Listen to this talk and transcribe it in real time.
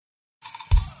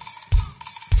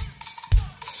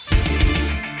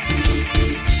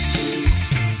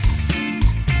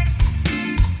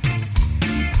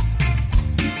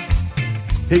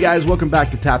Hey guys, welcome back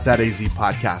to Tap That AZ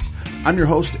podcast. I'm your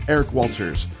host, Eric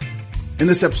Walters. In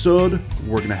this episode,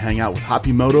 we're going to hang out with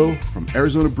Hapimoto from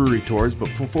Arizona Brewery Tours. But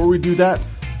before we do that,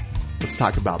 let's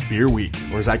talk about Beer Week,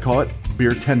 or as I call it,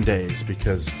 Beer 10 Days,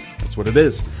 because that's what it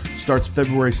is. Starts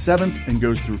February 7th and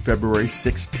goes through February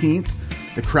 16th.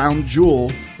 The crown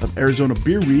jewel of Arizona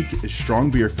Beer Week is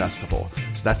Strong Beer Festival.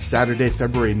 So that's Saturday,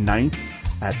 February 9th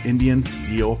at Indian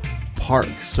Steel Park.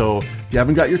 So if you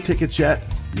haven't got your tickets yet,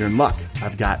 you're in luck.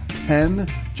 I've got 10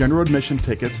 general admission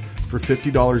tickets for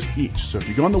 $50 each. So if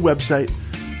you go on the website,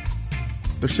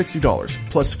 they're $60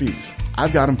 plus fees.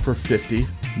 I've got them for $50,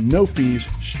 no fees,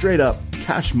 straight up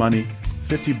cash money,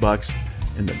 $50,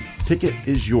 and the ticket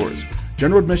is yours.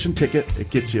 General admission ticket, it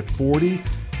gets you 40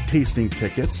 tasting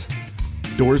tickets.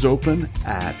 Doors open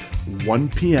at 1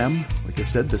 p.m. Like I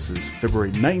said, this is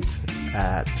February 9th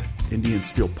at Indian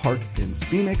Steel Park in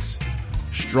Phoenix.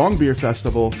 Strong Beer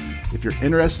Festival. If you're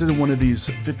interested in one of these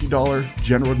 $50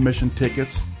 general admission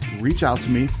tickets, reach out to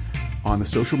me on the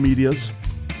social medias,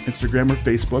 Instagram or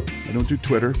Facebook. I don't do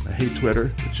Twitter. I hate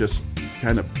Twitter. It's just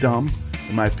kind of dumb,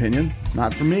 in my opinion.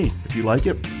 Not for me. If you like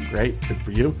it, great. Good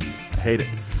for you. I hate it.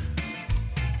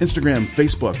 Instagram,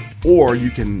 Facebook, or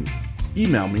you can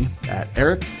email me at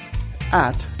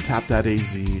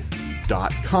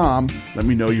eric@tapthataz.com. Let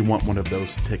me know you want one of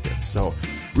those tickets. So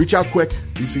reach out quick.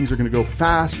 These things are going to go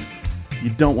fast. You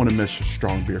don't want to miss a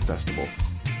Strong Beer Festival.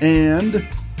 And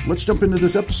let's jump into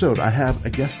this episode. I have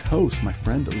a guest host, my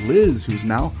friend Liz, who's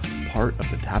now part of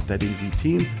the Tap That AZ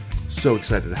team. So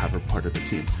excited to have her part of the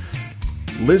team.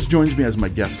 Liz joins me as my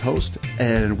guest host,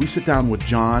 and we sit down with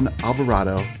John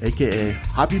Alvarado, a.k.a.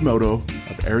 Hapimoto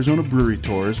of Arizona Brewery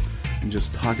Tours, and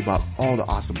just talk about all the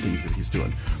awesome things that he's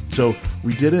doing. So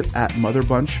we did it at Mother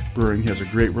Bunch Brewing. He has a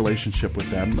great relationship with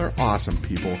them. They're awesome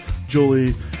people.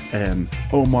 Julie and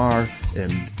Omar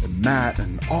and Matt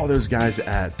and all those guys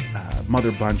at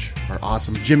Mother Bunch are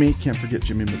awesome. Jimmy, can't forget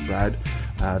Jimmy McBride.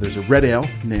 There's a red ale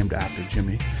named after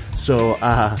Jimmy. So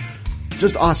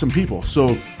just awesome people.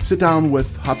 So sit down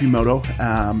with Hapimoto,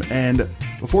 and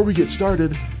before we get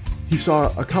started, he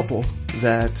saw a couple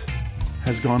that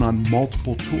has gone on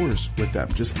multiple tours with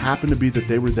them. Just happened to be that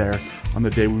they were there on the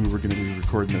day we were going to be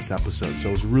recording this episode. So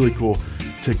it was really cool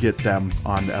to get them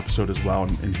on the episode as well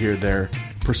and hear their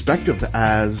perspective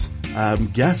as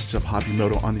guests of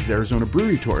Hapimoto on these Arizona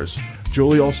Brewery Tours.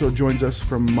 Julie also joins us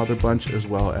from Mother Bunch, as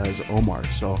well as Omar.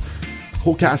 So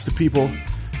whole cast of people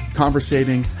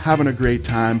conversating, having a great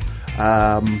time.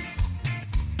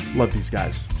 Love these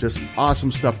guys. Just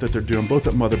awesome stuff that they're doing, both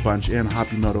at Mother Bunch and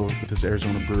Hapimoto with this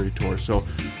Arizona Brewery Tour. So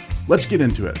let's get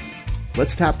into it.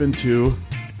 Let's tap into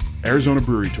Arizona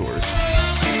Brewery Tours.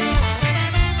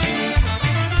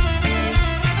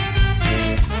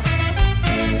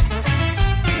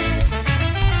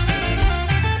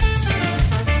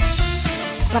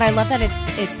 But I love that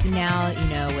it's now,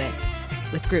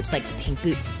 with groups like the Pink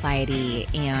Boot Society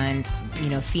and,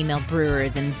 female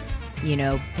brewers and,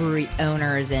 brewery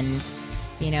owners and,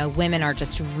 women are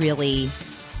just really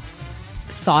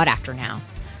sought after now.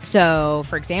 So,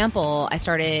 for example, I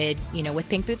started, with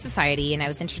Pink Boot Society, and I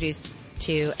was introduced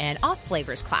to an off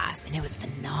flavors class, and it was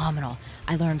phenomenal.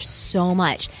 I learned so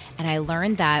much, and I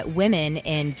learned that women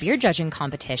in beer judging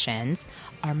competitions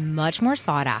are much more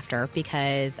sought after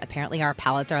because apparently our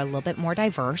palates are a little bit more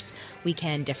diverse. We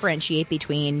can differentiate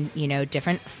between,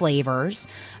 different flavors,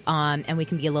 and we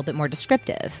can be a little bit more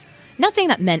descriptive. Not saying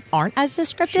that men aren't as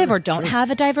descriptive or don't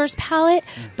have a diverse palate,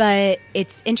 but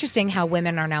it's interesting how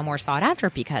women are now more sought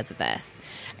after because of this.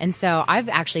 And so I've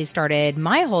actually started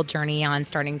my whole journey on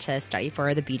starting to study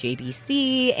for the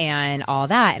BJBC and all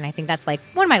that. And I think that's like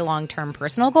one of my long-term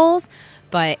personal goals,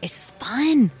 but it's just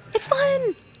fun. It's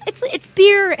fun. It's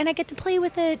beer, and I get to play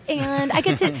with it, and I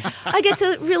get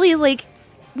to really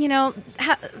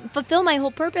fulfill my whole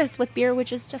purpose with beer,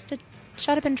 which is just to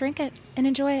shut up and drink it and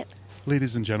enjoy it.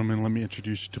 Ladies and gentlemen, let me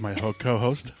introduce you to my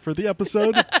co-host for the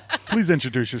episode. Please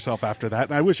introduce yourself after that.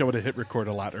 And I wish I would have hit record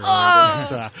a lot earlier.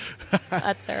 Oh,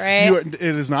 that's all right. It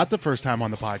is not the first time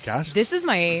on the podcast. This is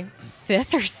my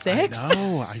 5th or 6th.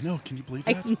 I know. Can you believe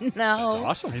that? I know. That's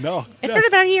awesome. I know. It started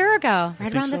about a year ago,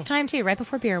 right around this time, too, right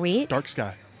before Beer Week. Dark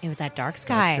Sky. It was at Dark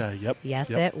Sky. Yep. Yes,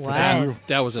 yep. it was.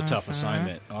 That was a tough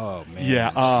assignment. Oh, man.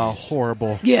 Yeah,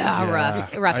 horrible. Yeah,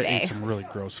 rough day. I ate some really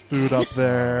gross food up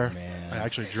there. Oh, man. I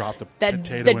actually dropped a The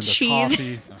potato in the cheese.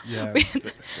 coffee. Yeah, I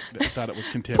thought it was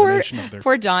contamination of their...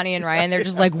 Poor Donnie and Ryan. They're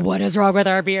just like, what is wrong with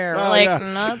our beer? We're like,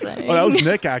 nothing. Well, that was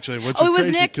Nick, actually, which is it was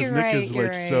crazy Nick. because You're Nick right, is you're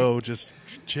like right. so just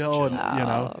chill and,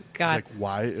 God. like,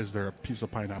 why is there a piece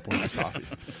of pineapple in my coffee?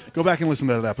 Go back and listen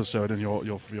to that episode and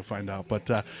you'll find out.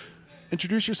 But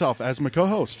introduce yourself as my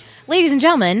co-host. Ladies and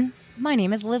gentlemen, My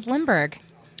name is Liz Lindberg.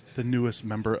 The newest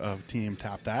member of Team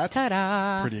Tap That.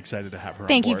 Ta-da! Pretty excited to have her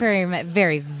Thank on you board.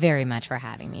 very, very much for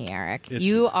having me, Eric.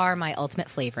 You are my ultimate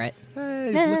favorite.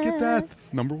 Hey, look at that.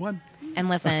 Number one. And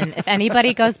listen, if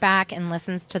anybody goes back and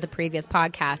listens to the previous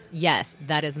podcast, yes,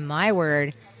 that is my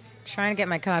word. Trying to get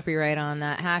my copyright on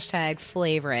that. Hashtag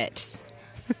flavorite.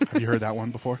 Have you heard that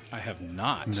one before? I have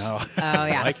not. No. Oh,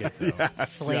 yeah. I like it, though.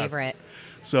 Flavorite.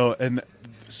 So, and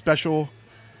special,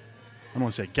 I don't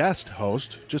want to say guest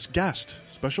host, just guest.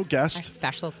 Special Our guest,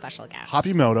 special guest.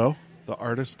 Hoppy Moto, the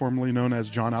artist formerly known as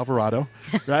John Alvarado.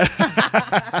 Right?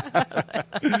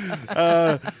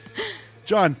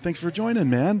 John, thanks for joining,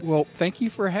 man. Well, thank you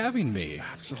for having me.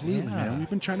 Absolutely, Yeah. man. We've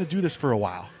been trying to do this for a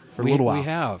while, for a little while. We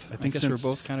have. I I think guess since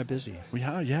we're both kind of busy. we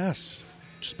have, yes.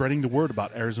 Spreading the word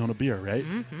about Arizona beer, right?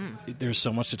 There's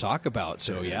so much to talk about.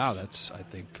 So, There yeah, is. that's, I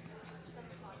think,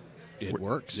 it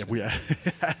works. Yeah,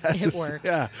 It works.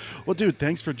 Yeah. Well, dude,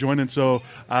 thanks for joining. So,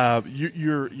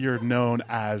 you're known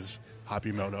as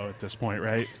Hoppy Moto at this point,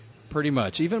 right? Pretty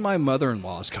much. Even my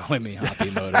mother-in-law is calling me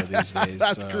Hoppy Moto these days.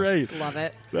 That's so great. Love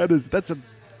it. That's a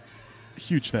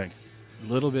huge thing.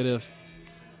 A little bit of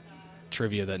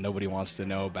trivia that nobody wants to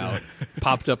know about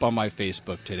popped up on my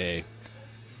Facebook today.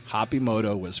 Hoppy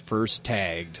Moto was first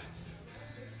tagged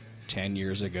 10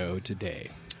 years ago today.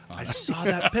 I saw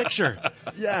that picture.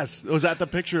 Yes. Was that the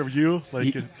picture of you,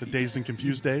 like Ye- the Dazed and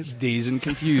Confused days? Days and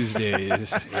Confused days.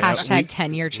 Hashtag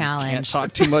 10-year Can't challenge.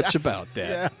 talk too much about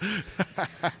that.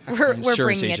 We're Insurance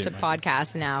bringing it to agent.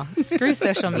 podcasts now. Screw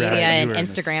social media Right, and you were in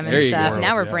Instagram There and you stuff. go.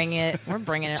 Now we're Yes.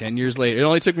 bringing it. 10 years later. It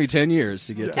only took me 10 years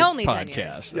to get to Only the 10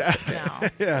 years. podcast.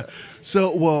 No. Yeah.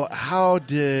 So, well, how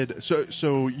did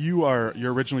so you're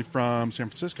originally from San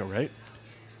Francisco, right?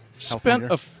 Spent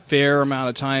California? a fair amount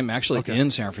of time actually Okay. in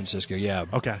San Francisco, yeah.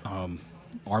 Okay.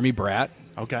 Army brat,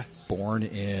 Okay. born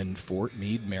in Fort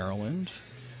Meade, Maryland.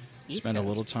 East Spent a Coast.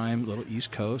 little time, little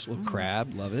East Coast, little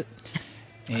crab, love it.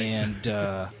 And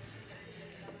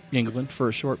England for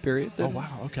a short period. Oh Then,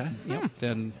 wow. Okay. Yep.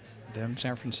 Then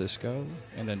San Francisco,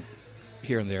 and then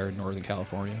here and there in Northern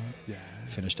California. Yeah.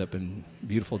 Finished up in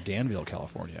beautiful Danville,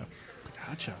 California.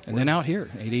 Gotcha. And then out here,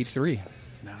 883.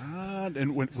 Nah,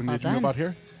 and when Well did you move done. out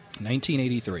here?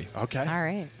 1983. Okay. All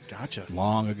right. Gotcha.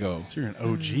 Long ago. So you're an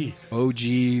OG.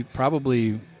 OG,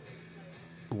 probably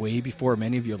way before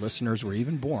many of your listeners were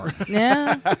even born.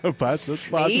 Yeah. But that's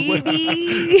possibly.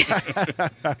 Baby.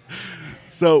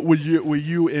 So were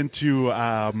you into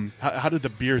how did the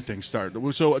beer thing start?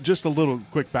 So just a little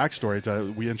quick backstory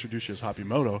to we introduced you as Hoppy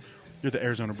Moto. You're the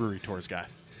Arizona Brewery Tours guy.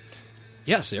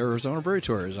 Yes, Arizona Brewery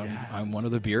Tours. I'm one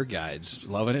of the beer guides.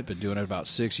 Loving it. Been doing it about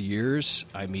 6 years.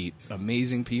 I meet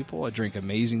amazing people. I drink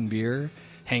amazing beer.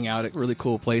 Hang out at really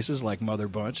cool places like Mother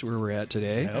Bunch, where we're at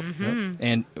today. Yep.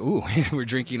 And, ooh, we're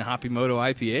drinking Hoppy Moto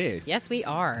IPA. Yes, we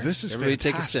are. This is Everybody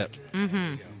fantastic. take a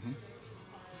sip.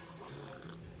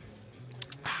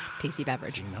 Tasty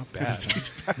beverage. Not bad.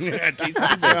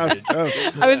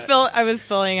 I was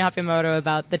filling Happy Moto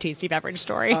about the tasty beverage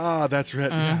story. Ah, that's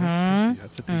right. Yeah,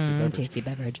 that's tasty. That's a tasty beverage. Tasty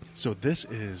beverage. So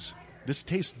this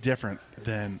tastes different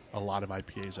than a lot of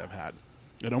IPAs I've had.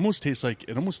 It almost tastes like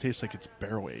it's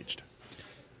barrel aged.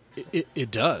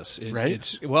 It does.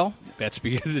 Right? Well, that's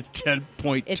because it's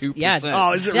 10.2%. It's yeah,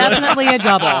 Oh, is it really? definitely a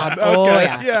double. Oh Okay,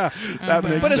 yeah. that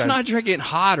makes But it's sense. not drinking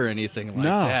hot or anything like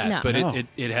No. that. No. But No.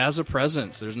 it has a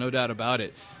presence. There's no doubt about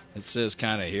it. It says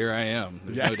kind of, here I am.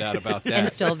 There's Yeah. no doubt about that. And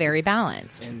still very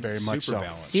balanced. And Very much super so.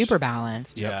 balanced. Super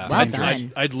balanced. Yeah. Well I'd,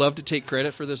 done. I'd love to take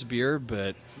credit for this beer,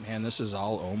 but man, this is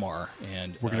all Omar.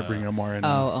 And We're gonna bring Omar in.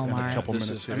 Oh, in Omar. a couple this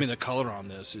minutes is, here. I mean, the color on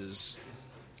this is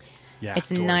yeah,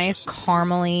 It's a gorgeous. nice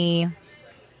caramely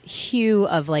hue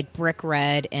of like brick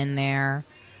red in there.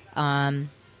 The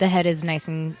head is nice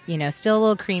and, still a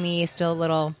little creamy, still a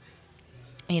little,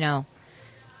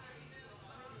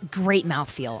 great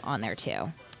mouthfeel on there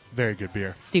too. very good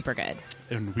beer. Super good.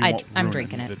 And we I'm won't ruin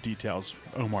drinking it. The details.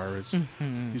 Omar is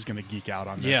he's going to geek out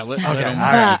on this. Yeah, let okay. him-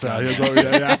 All right. So,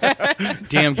 yeah.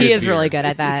 damn good He is beer. really good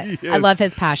at that. He I is. love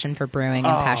his passion for brewing and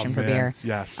Oh, passion for man. beer.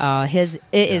 Yes.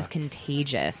 It is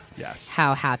contagious. Yes.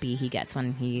 How happy he gets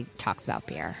when he talks about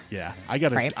beer. Yeah,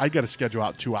 Right. I gotta schedule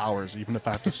out 2 hours, even if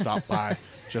I have to stop by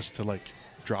just to like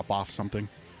drop off something.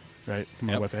 Right,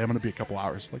 my Yep. wife. I'm gonna be a couple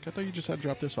hours. Like I thought you just had to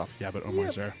drop this off. Yeah, but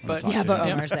Omar's there. I'm but- gonna Yeah, talk but to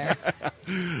him. Omar's there.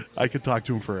 I could talk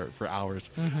to him for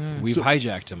hours. We've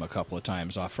hijacked him a couple of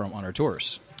times off from on our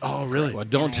tours. Oh, really? Well,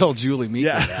 don't Nice. tell Julie Meeker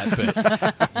Yeah.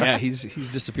 that, but yeah, he's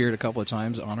disappeared a couple of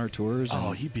times on our tours. Oh,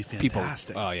 and he'd be people-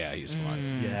 fantastic. oh yeah, he's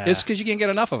fun. Yeah. It's because you can't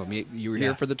get enough of him. You were here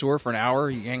Yeah. for the tour for an hour,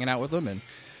 you hanging out with him, and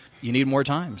you need more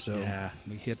time. So Yeah.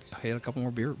 we hit a couple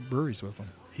more breweries with him.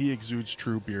 he exudes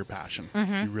true beer passion.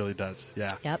 He really does. Yeah.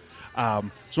 Yep.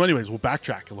 So anyways, we'll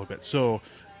backtrack a little bit. So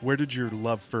where did your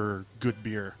love for good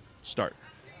beer start?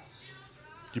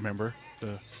 Do you remember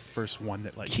the first one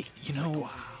that like, You know,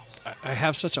 I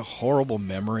have such a horrible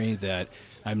memory that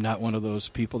I'm not one of those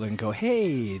people that can go,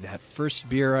 hey, that first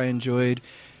beer I enjoyed,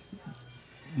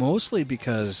 mostly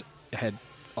because I had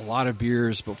a lot of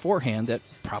beers beforehand that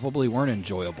probably weren't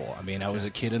enjoyable. I mean, I was a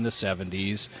kid in the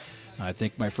 70s. I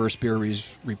think my first beer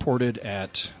was reported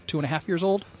at 2.5 years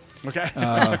old. okay.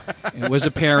 It was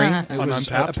a pairing. It On was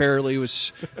Untapped? apparently it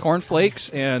was Corn Flakes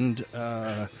and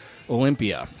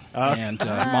Olympia. And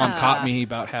Mom caught me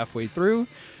about halfway through.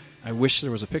 I wish there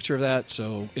was a picture of that,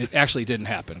 so it actually didn't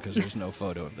happen because there's no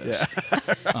photo of this.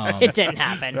 It didn't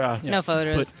happen. No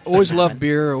photos. But always loved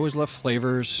beer, always loved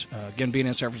flavors. Again, being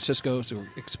in San Francisco, so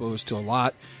exposed to a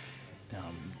lot.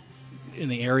 In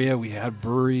the area, we had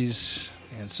breweries,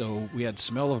 and so we had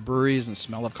smell of breweries and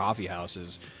smell of coffee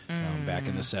houses back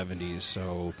in the 70s.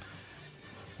 So,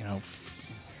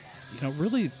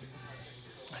 really,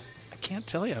 I can't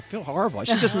tell you. I feel horrible. I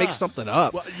should just make something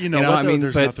up. Well, you know what? I mean,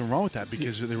 there's but nothing wrong with that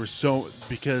because there was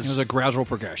because it was a gradual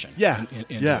progression. Yeah,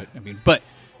 into yeah. it. I mean, but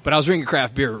I was drinking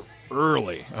craft beer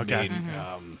early. Okay.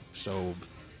 I mean, so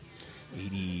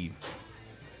 80,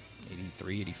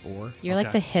 83, 84. You're like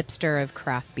Okay. the hipster of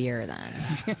craft beer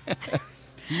then.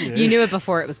 You knew it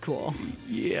before it was cool.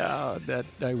 Yeah, that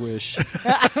I wish.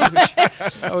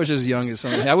 I was as young as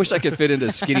something. I wish I could fit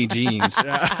into skinny jeans.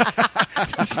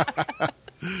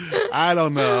 I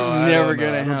don't know. Never I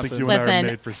gonna don't think happen. you and I are Listen,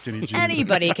 made for skinny jeans.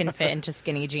 Anybody can fit into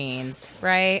skinny jeans,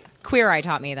 right? Queer Eye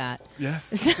taught me that. Yeah.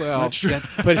 Well, That's true.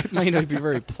 but it might not be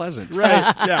very pleasant.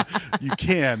 Right. Yeah. You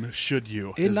can. Should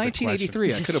you? In is the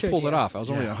 1983, I could have Should pulled it you? off. I was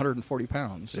only Yeah. 140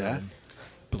 pounds. So Yeah.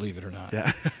 Believe it or not.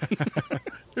 question. Yeah.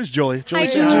 There's Julie. Hi,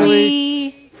 say hi.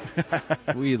 Julie.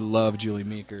 We love Julie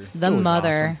Meeker. The Julie's mother.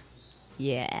 awesome.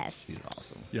 Yes. She's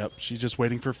awesome. Yep. She's just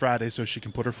waiting for Friday so she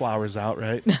can put her flowers out,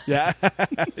 right? Yeah.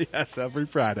 Yes, every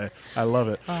Friday. I love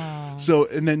it. So,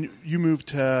 and then you moved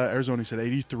to Arizona, you said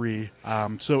 83.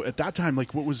 So at that time,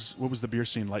 like, what was the beer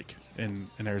scene like in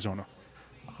Arizona?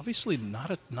 Obviously, not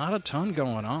a ton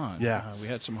going on. Yeah. We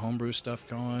had some homebrew stuff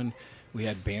going. We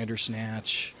had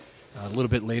Bandersnatch. A little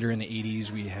bit later in the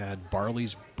 80s, we had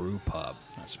Barley's Brew Pub.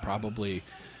 That's probably,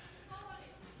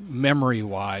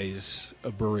 memory-wise, a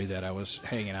brewery that I was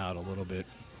hanging out a little bit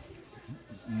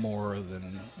more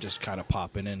than just kind of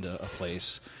popping into a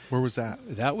place. Where was that?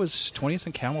 That was 20th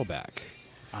and Camelback.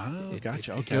 Oh,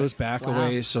 gotcha. It Okay. goes back Wow.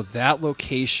 away. So that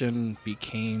location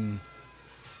became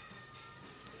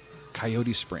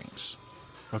Coyote Springs.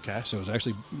 Okay. So it was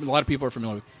actually, a lot of people are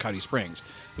familiar with Coyote Springs,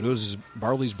 but it was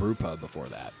Barley's Brew Pub before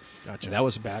that. Gotcha. And that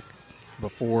was back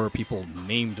before people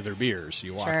named their beers.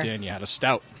 You walked Sure. in, you had a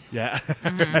stout. Yeah.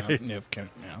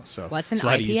 So What's an it's a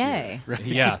lot IPA? easier.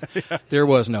 Yeah, there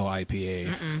was no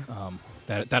IPA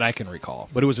that I can recall,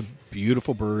 but it was a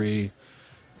beautiful brewery.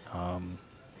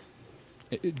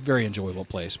 Very enjoyable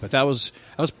place. But that was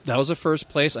the first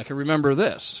place I can remember.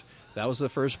 This that was the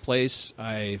first place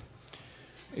I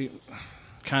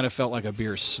kind of felt like a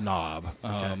beer snob.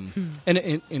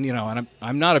 And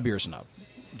I'm not a beer snob,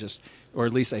 or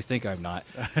at least I think I'm not,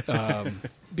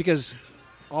 because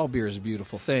all beer is a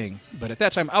beautiful thing. But at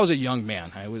that time, I was a young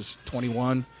man. I was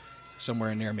 21, somewhere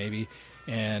in there maybe,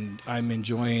 and I'm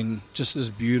enjoying just this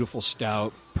beautiful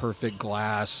stout, perfect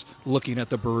glass, looking at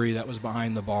the brewery that was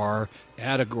behind the bar,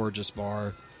 at a gorgeous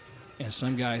bar, and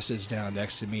some guy sits down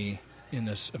next to me in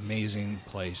this amazing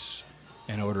place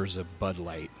and orders a Bud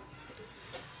Light.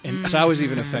 And so I was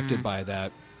even affected by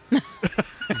that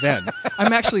then.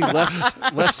 I'm actually less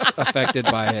affected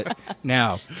by it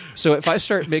now. So if I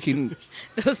start making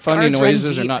Those funny scars run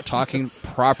noises or deep. not talking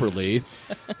properly,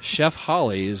 Chef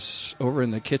Holly is over in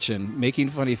the kitchen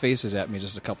making funny faces at me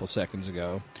just a couple seconds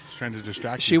ago. She's trying to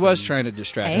distract She you. was from- trying to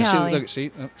distract Hey, me. See, Holly. look,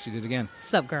 see, she did it again.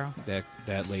 Sup, girl?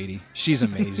 That lady, she's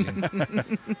amazing.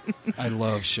 I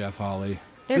love Chef Holly.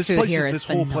 Their This food place here is this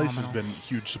whole phenomenal. place has been a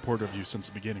huge supporter of you since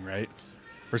the beginning, right?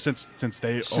 Or since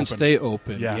they Since opened. they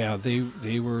opened, Yeah.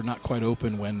 they were not quite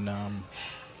open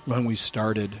when we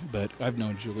started, but I've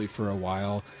known Julie for a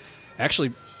while.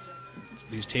 Actually,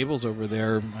 these tables over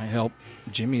there, I helped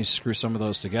Jimmy screw some of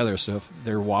those together. So if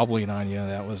they're wobbling on you,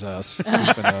 that was us.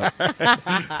 Keeping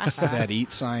that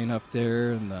eat sign up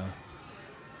there and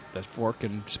the fork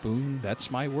and spoon.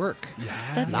 That's my work.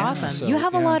 That's Yeah, awesome. so, You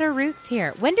have a yeah. lot of roots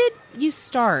here. When did you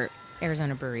start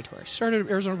Arizona Brewery Tours? Started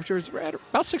Arizona Tours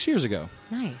about 6 years ago.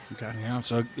 Nice. Okay. Yeah,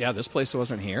 so this place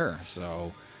wasn't here.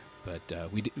 So, but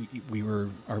we were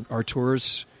our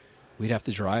tours. We'd have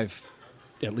to drive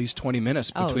at least 20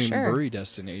 minutes Oh, between sure. brewery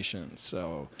destinations.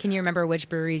 So Can you remember which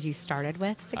breweries you started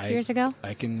with 6 years ago?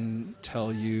 I can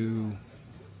tell you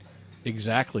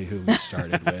exactly who we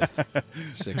started with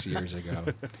 6 years ago.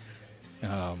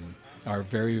 Our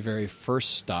very, very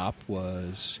first stop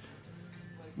was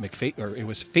McFate, or it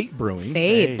was Fate Brewing.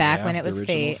 Fate, back Yeah, when it the was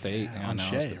original Fate. Yeah, on now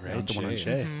Shea, it's right? The one on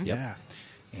Shea. Mm-hmm. Yep. Yeah.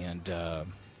 And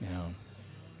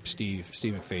Steve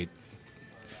McFate,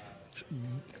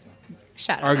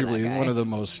 Shout out to that arguably guy. one of the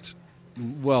most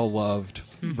well-loved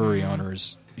Mm-hmm. brewery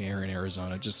owners here in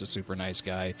Arizona. Just a super nice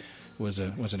guy. Was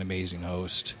an amazing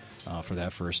host for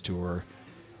that first tour,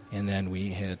 and then we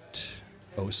hit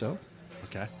Oso.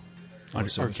 Okay.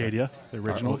 Oso. Arcadia, the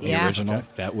original. The Yeah. original. Okay.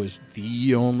 That was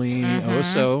the only Mm-hmm.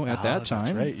 Oso at Oh, that time.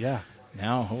 That's right. Yeah.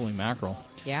 Now, holy mackerel.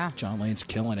 Yeah. John Lane's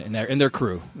killing it, and their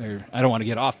crew. I don't want to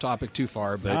get off topic too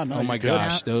far, but No, oh my you're good.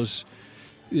 gosh,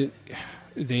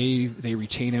 they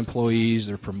retain employees.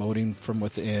 They're promoting from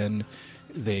within.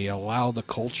 They allow the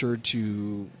culture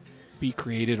to be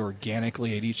created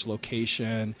organically at each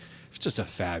location. It's just a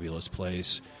fabulous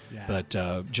place. Yeah.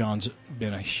 But John's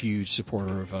been a huge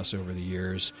supporter of us over the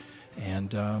years,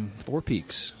 and Four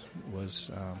Peaks was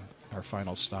our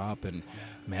final stop, and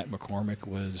Matt McCormick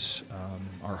was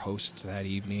our host that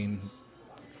evening.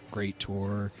 Great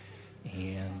tour,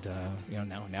 and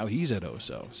now he's at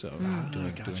Oso, so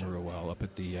doing gotcha. real well up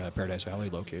at the Paradise Valley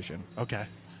location. Okay.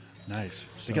 Nice.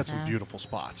 So you got some beautiful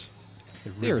spots.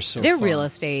 They are so Their fun. real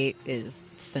estate is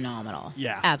phenomenal.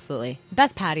 Yeah. Absolutely.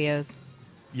 Best patios.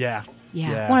 Yeah.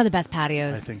 Yeah. One of the best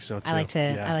patios. I think so, I like too.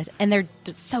 to, Yeah. and they're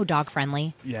so dog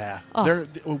friendly. Yeah. Oh.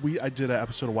 I did an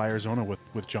episode of Why Arizona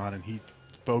with John, and he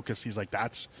focused. He's like,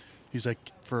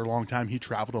 for a long time, he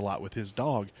traveled a lot with his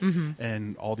dog,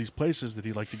 and all these places that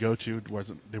he liked to go to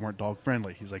they weren't dog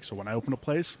friendly. He's like, so when I open a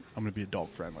place, I'm going to be a dog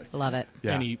friendly. Love it.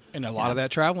 Yeah. And a lot of that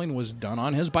traveling was done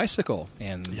on his bicycle,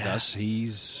 and Yeah. thus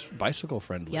he's bicycle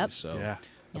friendly. Yep. So Yeah.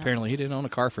 apparently he didn't own a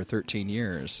car for 13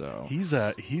 years. So He's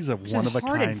a Which one is of a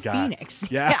hard in kind guy.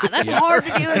 Phoenix. Yeah. That's hard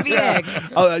to do in Phoenix.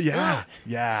 Oh yeah.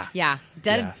 Yeah. Yeah.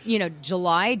 Yes.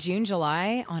 June,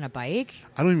 July on a bike.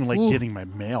 I don't even like getting my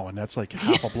mail, and that's like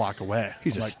half a block away.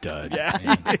 he's I'm a like, stud. Yeah,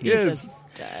 he He's is. a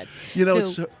stud.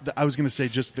 It's I was going to say,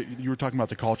 just that you were talking about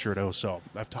the culture at Oso.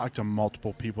 I've talked to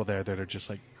multiple people there that are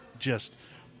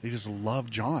they just love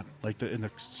John, like in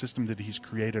the system that he's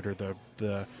created, or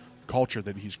the culture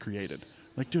that he's created.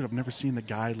 Like, dude, I've never seen the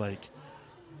guy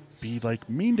be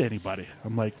mean to anybody.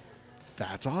 I'm like,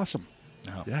 that's awesome.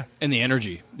 Oh. Yeah. And the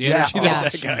energy. The Yeah. energy Oh,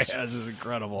 that jeez. guy has is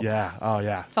incredible. Yeah. Oh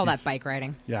yeah. It's all that bike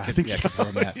riding. Yeah. I think so.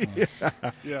 confirm that.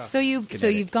 Yeah. Yeah. So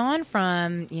Kinetic. you've gone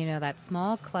from, that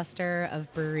small cluster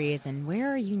of breweries, and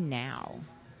where are you now?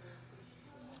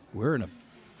 We're in a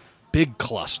big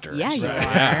cluster. Yeah, you are.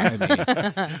 Yeah,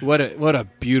 I mean, what a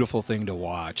beautiful thing to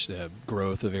watch, the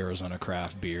growth of Arizona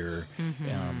craft beer.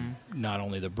 Not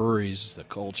only the breweries, the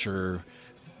culture,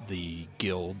 the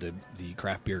guild, the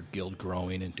craft beer guild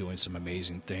growing and doing some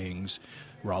amazing things.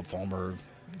 Rob Fulmer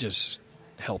just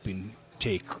helping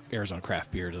take Arizona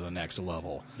craft beer to the next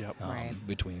level. Yep. Right.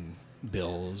 Between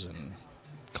bills and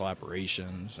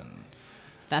collaborations and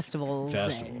Festivals.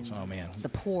 festivals. And Oh man,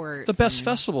 support. the best and-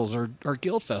 festivals are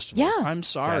guild festivals. Yeah. I'm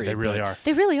sorry, Yeah, they really but are.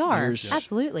 They really are. There's-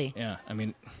 Absolutely. Yeah, I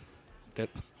mean, that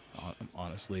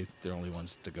honestly, they're only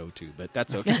ones to go to, but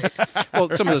that's okay. Well,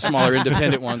 some of the smaller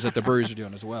independent ones that the breweries are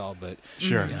doing as well, but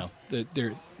Sure.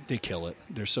 they kill it.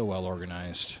 They're so well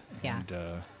organized, Yeah.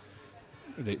 and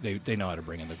they know how to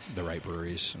bring in the right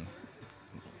breweries.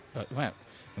 Wow.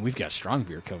 And we've got strong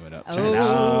beer coming up too.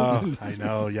 Oh. I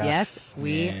know. Yes. Yes,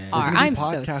 we Man. We're are. gonna be I'm so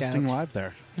podcasting stoked. live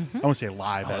there. I won't say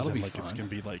live Oh, as that'll in be it's fun. going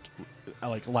to be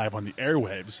like live on the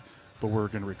airwaves, but we're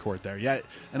going to record there. Yeah,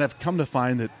 and I've come to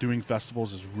find that doing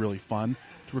festivals is really fun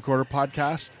to record a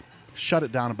podcast. Shut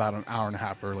it down about an hour and a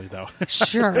half early, though.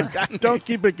 Sure. Don't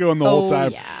keep it going the whole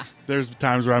time. Yeah. There's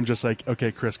times where I'm just like,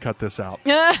 okay, Chris, cut this out.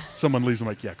 Someone leaves, I'm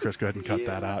like, yeah, Chris, go ahead and cut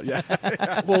that out.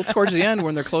 Yeah. Well, towards the end,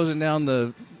 when they're closing down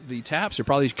the taps, they're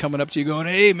probably coming up to you going,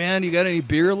 "Hey, man, you got any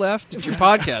beer left at your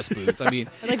podcast booth?" I mean,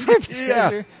 Like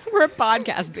Yeah. we're a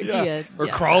podcast, but Yeah. or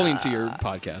crawling to your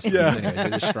podcast booth. Yeah. Anyway, they're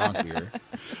just strong beer.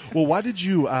 Well, why did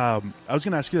you, I was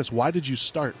going to ask you this, why did you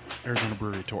start Arizona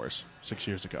Brewery Tours 6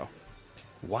 years ago?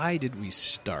 Why did we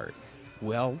start?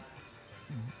 Well,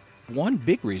 one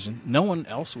big reason, no one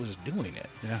else was doing it.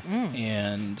 Yeah.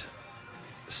 And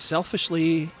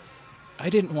selfishly, I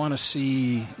didn't want to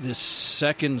see this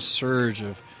second surge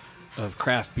of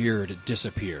craft beer to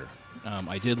disappear.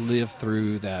 I did live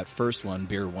through that first one,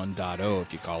 Beer 1.0,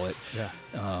 if you call it, Yeah.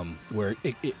 where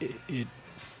it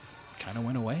kind of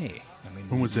went away. I mean,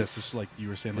 When was this? This is like you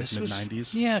were saying, like this was-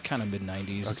 mid-90s? Yeah, kind of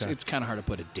mid-90s. Okay. It's kind of hard to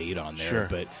put a date on there, Sure.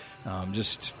 but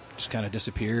just kind of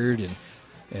disappeared,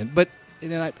 but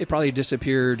then it probably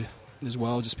disappeared as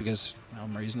well, just because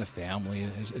I'm raising a family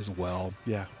as well.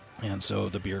 Yeah. And so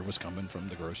the beer was coming from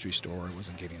the grocery store. It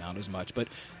wasn't getting out as much. But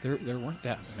there weren't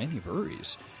that many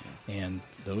breweries. And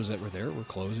those that were there were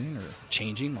closing or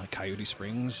changing, like Coyote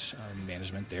Springs,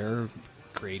 management there,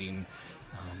 creating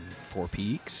Four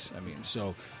Peaks. I mean,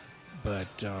 so,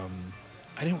 but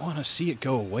I didn't want to see it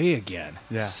go away again,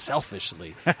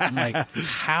 selfishly. I'm like,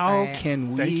 how Right.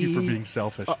 can we... Thank you for being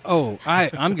selfish.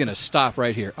 I'm going to stop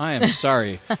right here. I am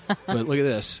sorry. But look at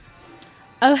this.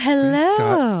 Oh, hello.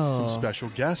 Got some special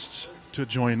guests to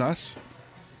join us.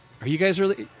 Are you guys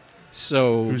really...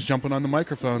 So... Who's jumping on the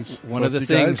microphones? One of Both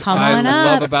the you guys? things Come I on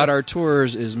love up. about our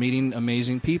tours is meeting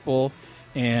amazing people.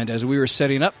 And as we were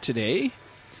setting up today,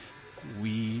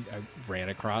 I ran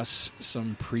across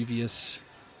some previous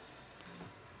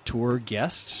tour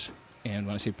guests. And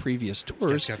when I say previous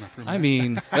tours, got enough room I there.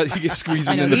 mean, you can squeeze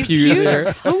I them know, in the these pew pews there.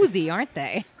 are cozy, aren't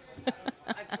they?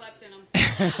 I've slept in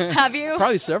them. Have you?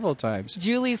 Probably several times.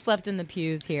 Julie slept in the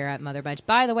pews here at Mother Bunch.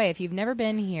 By the way, if you've never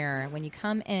been here, when you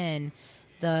come in,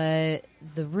 the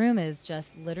room is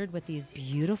just littered with these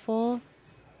beautiful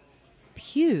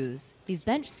pews, these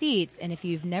bench seats, and if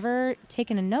you've never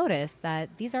taken a notice, that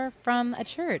these are from a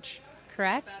church,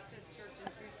 correct?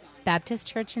 Baptist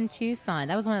Church in Tucson.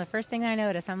 That was one of the first things I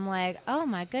noticed. I'm like, oh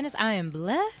my goodness, I am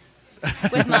blessed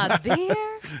with my beer.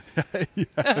 There's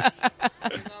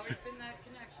always been that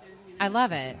connection. You know? I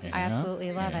love it. Yeah. I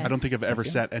absolutely love I it. don't think I've ever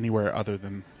sat anywhere other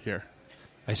than here.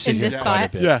 I sit In here this quite a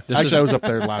spot? bit. Yeah, This actually, is- I was up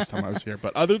there last time I was here.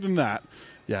 But other than that,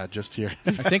 yeah, just here.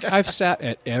 I think I've sat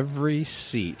at every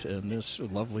seat in this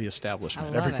lovely I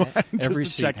establishment. love it. Just Every to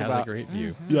seat check has it a out. great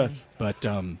view. Yes. But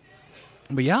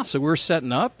yeah, so we're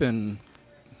setting up and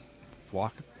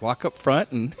walk up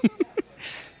front and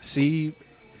see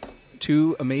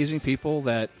two amazing people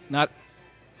that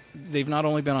they've not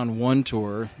only been on one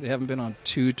tour, they haven't been on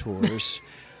two tours.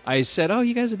 I said, "Oh,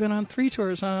 you guys have been on 3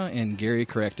 tours, huh?" And Gary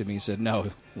corrected me. He said, "No,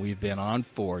 we've been on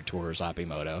 4 tours,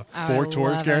 Apimoto." Oh, 4 I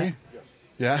tours, love Gary? it.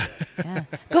 Yeah. Yeah.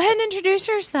 Go ahead and introduce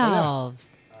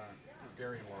yourselves.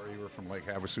 Gary and Laurie, we're from Lake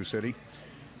Havasu City.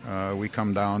 We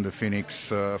come down to Phoenix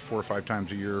 4 or 5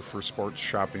 times a year for sports,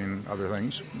 shopping, other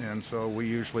things. And so we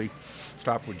usually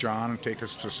stop with John and take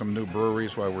us to some new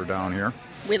breweries while we're down here.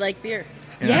 We like beer.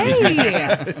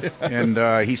 Yay! And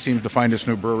he seems to find us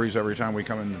new breweries every time we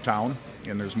come into town,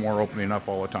 and there's more opening up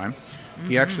all the time.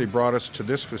 He actually brought us to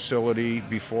this facility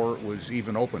before it was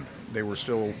even open. They were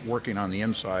still working on the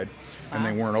inside, and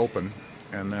they weren't open.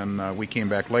 And then we came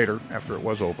back later after it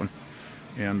was open.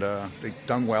 And they've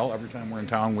done well. Every time we're in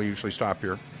town, we usually stop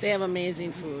here. They have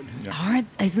amazing food.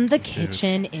 Isn't the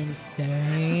kitchen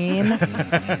insane?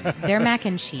 Their mac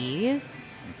and cheese.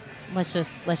 Let's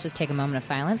just take a moment of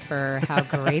silence for how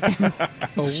great their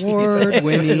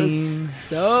Award-winning.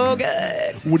 so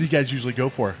good. What do you guys usually go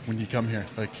for when you come here?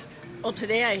 Like, Well,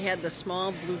 today I had the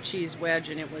small blue cheese wedge,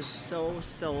 and it was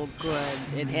so good.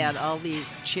 It had all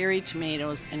these cherry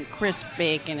tomatoes and crisp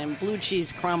bacon and blue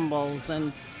cheese crumbles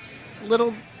and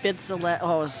little bits of it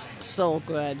was so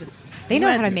good. They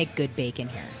know how to make good bacon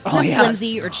here. It's not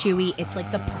flimsy or chewy. It's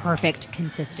like the perfect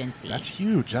consistency. that's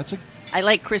huge. That's a I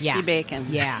like crispy yeah. bacon.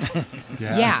 Yeah.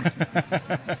 yeah.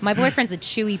 Yeah. My boyfriend's a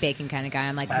chewy bacon kind of guy.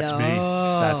 I'm like, That's no. me.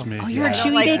 That's me. Oh, you're yeah. a I chewy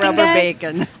don't like bacon rubber guy?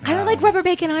 bacon. I don't like rubber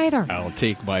bacon either. I'll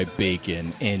take my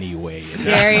bacon anyway.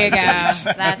 There you go.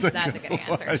 That's a good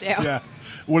answer too. Yeah.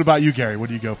 What about you, Gary? What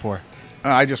do you go for?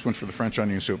 I just went for the French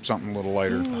onion soup, something a little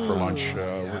lighter for lunch.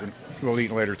 We'll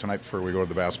eat later tonight before we go to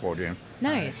the basketball game.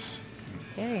 Nice.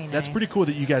 Very nice. That's pretty cool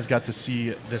that you guys got to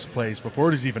see this place before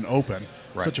it was even open.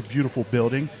 Right. Such a beautiful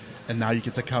building, and now you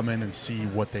get to come in and see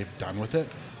what they've done with it.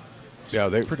 Yeah,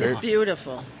 pretty awesome.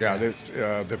 Beautiful. Yeah,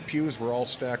 the pews were all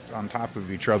stacked on top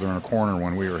of each other in a corner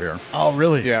when we were here. Oh,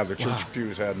 really? Yeah, the church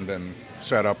pews hadn't been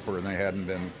set up or they hadn't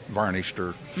been varnished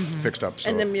or fixed up. So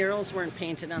And the murals weren't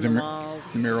painted on the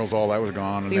walls. the murals, all that was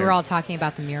gone. And we were all talking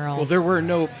about the murals. Well,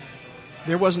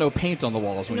 there was no paint on the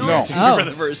walls when you No. guys came Oh. over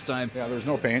the first time. Yeah, there was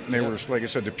no paint, and they were, like I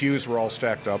said, the pews were all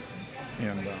stacked up in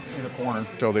a corner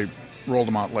until they rolled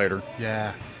them out later.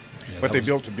 Yeah. But they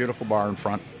built a beautiful bar in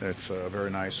front. It's very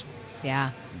nice.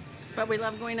 Yeah. But we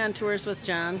love going on tours with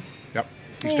John. Yep.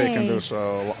 He's taken us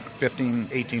 15,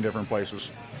 18 different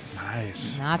places.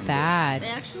 Nice. Not bad. They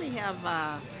actually have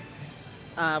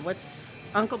what's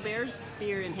Uncle Bear's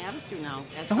beer in Havasu now.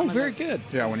 At some Oh, of very the good.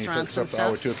 Yeah, when he restaurants picks up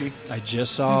and the stuff. Awatuki. I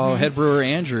just saw head brewer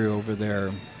Andrew over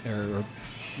there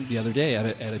the other day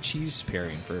at a cheese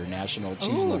pairing for National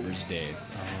Cheese Lovers Day.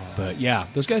 But yeah,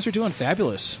 those guys are doing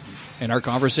fabulous. And our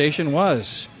conversation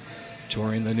was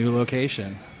touring the new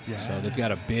location. Yeah. So they've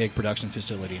got a big production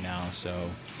facility now. So,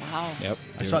 Wow. yep.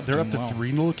 I saw they're up to doing well.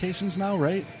 3 locations now,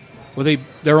 right? Well,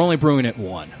 they're only brewing at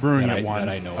one. Brewing that at one. that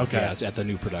I know. Okay. Of, yeah, at the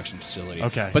new production facility.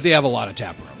 Okay. But they have a lot of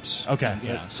tap rooms. Okay.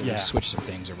 Yeah. So Yeah. we switched some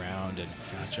things around, and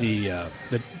Gotcha.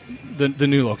 the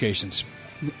new location's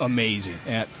amazing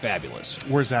and fabulous.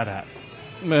 Where's that at?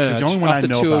 It's the only one off I the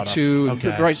know about 202,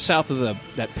 Okay. right south of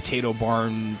that Potato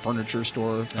Barn furniture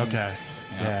store. thing. Okay.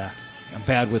 Yeah. I'm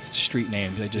bad with street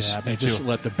names. I just Yeah, me too.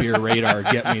 let the beer radar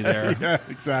get me there. Yeah,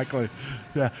 exactly.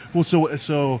 Yeah. Well,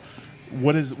 so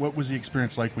what was the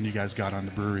experience like when you guys got on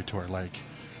the brewery tour? Like,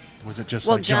 was it just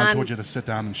Well, like John John- told you to sit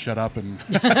down and shut up and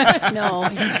No.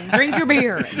 Drink your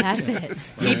beer. That's it.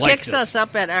 He like picks this. us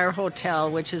up at our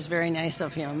hotel, which is very nice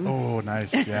of him. oh,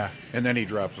 nice, yeah, And then he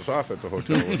drops us off at the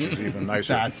hotel, which is even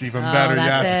nicer. that's even Oh, better.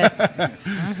 that's Yes,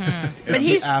 it. But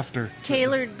he's after.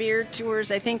 tailored beer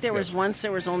tours. I think there was Yes. once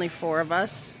there was only 4 of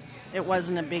us. It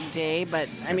wasn't a big day, but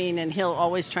I mean, and he'll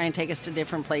always try and take us to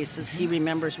different places. He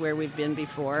remembers where we've been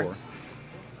before.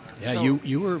 Yeah, So-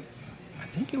 you were.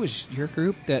 I think it was your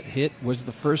group that was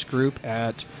the first group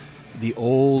at the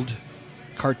old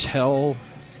Cartel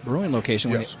Brewing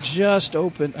location when Yes. it just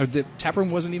opened. Or the tap room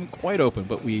wasn't even quite open,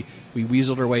 but we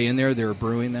weaseled our way in there. They were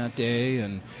brewing that day,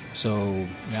 and so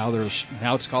now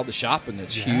it's called the Shop, and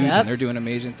it's huge, Yep. and they're doing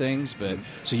amazing things. But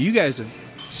so you guys have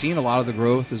seen a lot of the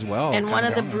growth as well. And one kinda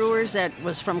of the down this- brewers that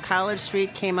was from College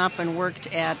Street came up and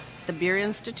worked at the Beer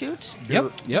Institute.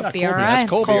 Yep. Yeah, BRI. That's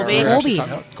Colby. Colby. We were actually Colby.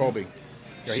 talking about- Colby. Yeah,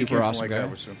 he Super came from awesome Lake guy.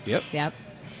 Havasu. Yep. Yep.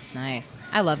 Nice.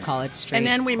 I love College Street. And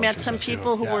then we met she's some there too.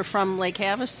 people who Yeah. were from Lake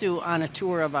Havasu on a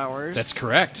tour of ours. That's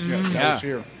correct. Mm-hmm. that was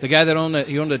here. The guy that owned a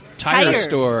tire Tire.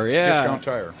 store. Yeah. Discount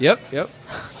Tire. Yep. Are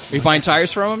you buying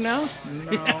tires from him now?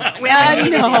 We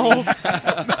haven't,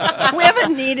 we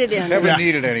haven't needed any. Haven't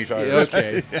needed any tires.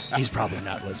 Okay. He's probably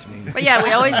not listening. But yeah,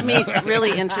 we always meet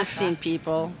really interesting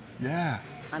people Yeah,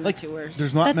 on the tours.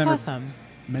 There's not That's many, awesome.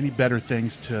 many better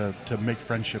things to make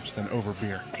friendships than over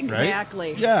beer. right?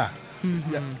 Exactly. Yeah.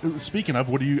 Yeah. Speaking of,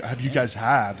 have you guys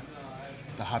had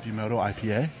the Hapimoto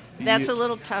IPA? That's a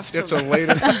little tough to. It's a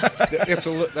later.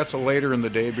 That's a later in the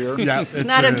day beer. Yeah, It's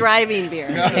not a driving beer.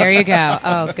 There you go.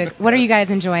 Oh, good. What are you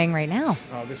guys enjoying right now?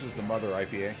 This is the Mother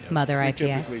IPA. Mother We IPA.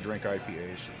 typically drink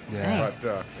IPAs. Yeah. Nice.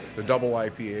 But the double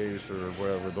IPAs or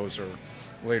whatever, those are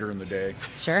later in the day.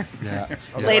 Sure. Yeah.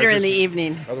 Later in the Otherwise,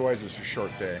 evening. Otherwise, it's a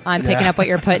short day. I'm picking up what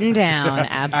you're putting down.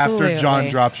 Absolutely. After John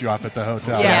drops you off at the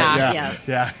hotel. Yes, yeah. yes.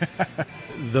 Yeah.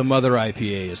 The Mother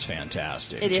IPA is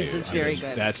fantastic. It is. too. It's I very mean,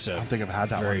 good. That's I don't think I've had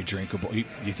that very one. drinkable.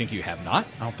 You think you have not?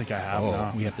 I don't think I have. Oh,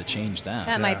 no. we have to change that.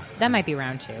 That might be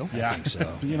round 2. Yeah. I think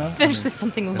so. You know, Finish with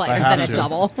something if I lighter have than a to.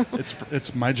 double.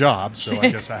 It's my job, so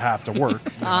I guess I have to work.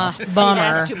 Bummer.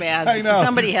 That's too bad. I know.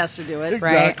 Somebody has to do it.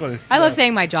 Right. Exactly. I love Yeah.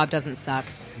 saying my job doesn't suck.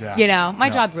 Yeah. You know, my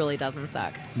No. job really doesn't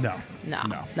suck. No. No,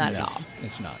 No. not at all.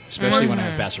 It's not, especially when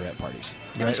I have bachelorette parties.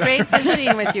 It was great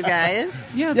visiting with you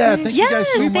guys. Yeah, Yeah, thank you guys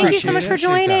Yes, so much. thank you so much for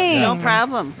Appreciate that. joining. No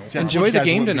problem. Yeah, Enjoy you the guys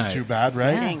game wouldn't be tonight. Too bad,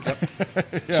 right?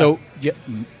 Thanks. So,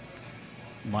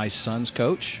 my son's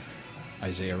coach,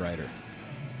 Isaiah Ryder,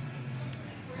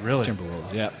 Really?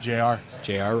 Timberwolves. Yeah, JR,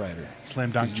 J.R. Ryder.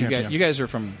 slam dunk You champion. guys are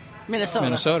from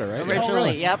Minnesota. right? Originally, Oh,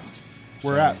 really? yep.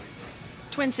 We're at.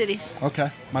 Twin Cities. Okay.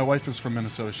 My wife is from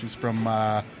Minnesota. She's from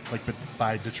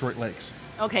by Detroit Lakes.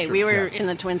 Okay, Sure, we were yeah. in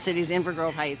the Twin Cities, Inver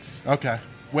Grove Heights. Okay.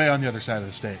 Way on the other side of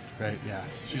the state, right? Yeah.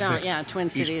 She's No, big. yeah, Twin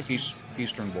Cities.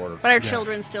 Eastern border. But our Yeah.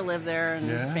 children still live there and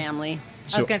Yeah. family.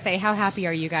 I was going to say, how happy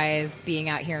are you guys being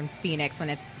out here in Phoenix when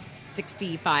it's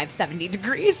 65, 70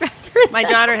 degrees? Rather My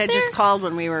than daughter out had there? just called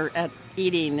when we were at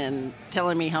eating and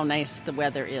telling me how nice the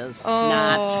weather is. Oh.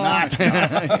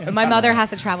 Not. My mother has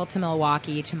to travel to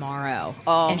Milwaukee tomorrow,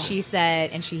 Oh. and she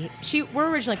said, and she we're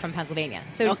originally from Pennsylvania,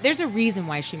 so Okay. there's a reason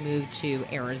why she moved to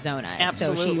Arizona.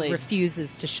 So Absolutely. she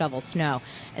refuses to shovel snow,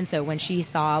 and so when she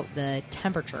saw the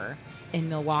temperature in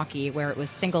Milwaukee where it was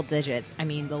single digits, I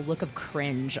mean, the look of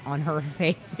cringe on her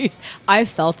face, I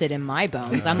felt it in my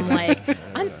bones. I'm like,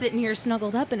 I'm sitting here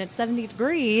snuggled up and it's 70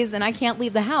 degrees and I can't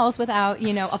leave the house without,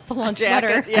 a full-on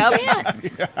sweater. jacket, yep. I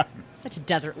can't. Such a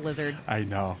desert lizard. I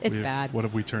know. It's bad. What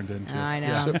have we turned into? I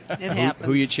know. So, It happens.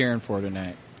 who are you cheering for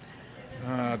tonight?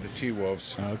 The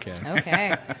T-Wolves. Okay.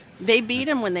 Okay. They beat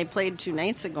them when they played 2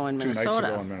 nights ago in 2 nights Minnesota.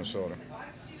 ago in Minnesota.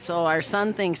 So our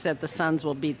son thinks that the Suns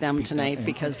will beat them tonight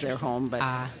because they're home. But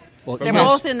Well, they're yes.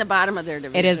 both in the bottom of their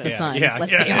division. It is the Yeah, Suns. yeah,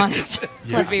 Let's yeah, be yeah. honest.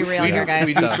 Let's be real We here, do, guys.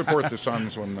 we do support the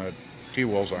Suns when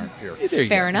T-Wolves aren't here. There you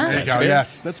Fair go. enough. There you That's go. fair.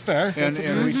 Yes, that's fair.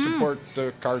 And we support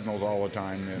the Cardinals all the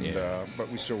time, and Yeah. but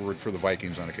we still root for the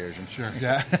Vikings on occasion. Sure.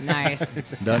 Yeah. Nice.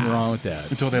 Nothing wrong with that.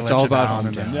 Until they it's let all you about down,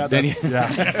 and hometown. then, Then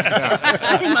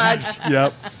yeah. Pretty much.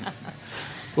 Yep.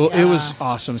 well, it was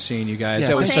awesome seeing you guys. Yeah,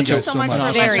 that was Thank such you a so much for awesome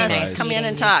letting Very us nice surprise. come in meeting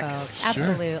and you talk. folks.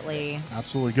 Absolutely.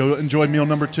 Absolutely. Go enjoy meal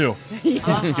number 2. Get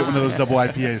one of those double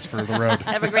IPAs for the road.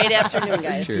 Have a great afternoon,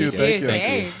 guys. Cheers, Thank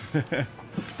guys. you. Thank you.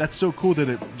 That's so cool that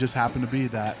it just happened to be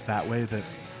that way that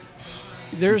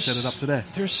There's set it up today.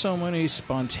 There's so many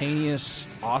spontaneous,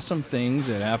 awesome things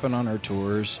that happen on our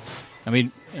tours. I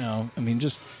mean,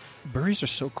 just breweries are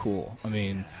so cool. I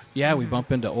mean, yeah, we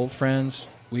bump into old friends.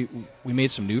 We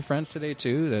made some new friends today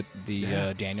too.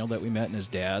 That Daniel that we met and his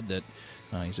dad. That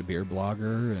he's a beer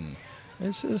blogger, and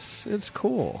it's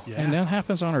cool. Yeah. And that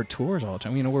happens on our tours all the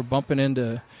time. We're bumping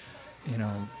into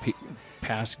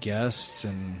past guests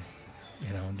and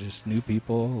just new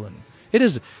people, and it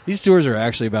is. These tours are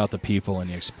actually about the people and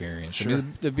the experience. Sure. I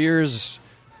mean, the beer's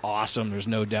awesome. There's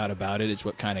no doubt about it. It's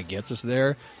what kind of gets us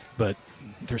there, but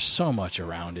there's so much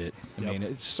around it. I mean,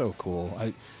 it's so cool.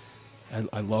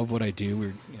 I love what I do.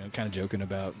 We're kind of joking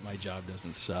about my job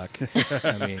doesn't suck.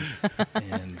 I mean,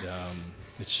 and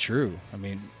it's true. I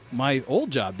mean, my old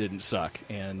job didn't suck,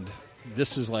 and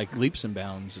this is like leaps and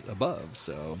bounds above.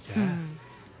 So Yeah.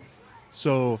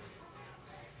 So,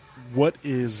 what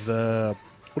is the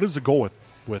goal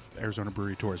with Arizona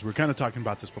Brewery Tours? We were kind of talking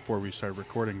about this before we started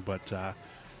recording, but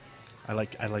I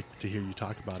like to hear you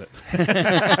talk about it.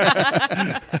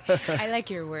 I like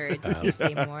your words. Can you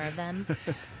say more of them?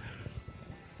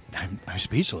 I'm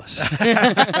speechless.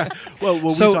 Well,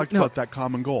 So, we talked no. about that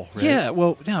common goal, right? Yeah,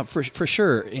 well, yeah, for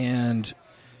sure. And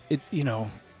it,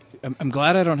 I'm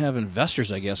glad I don't have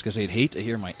investors, I guess, because they'd hate to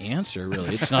hear my answer.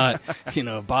 Really, it's not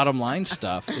bottom line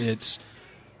stuff. It's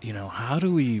how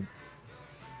do we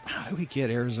get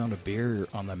Arizona beer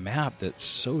on the map that's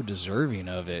so deserving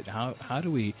of it? How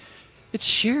do we? It's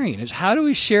sharing. It's how do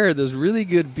we share this really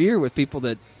good beer with people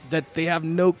that they have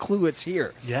no clue it's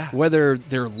here. Yeah. Whether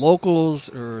they're locals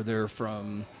or they're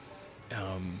from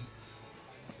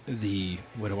what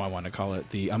do I want to call it?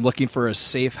 I'm looking for a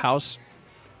safe house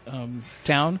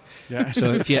town. Yeah.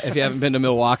 So if you haven't been to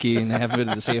Milwaukee and haven't been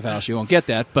to the safe house, you won't get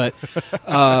that. But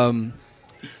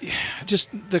just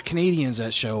the Canadians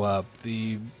that show up,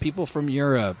 the people from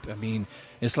Europe. I mean,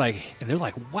 it's like, and they're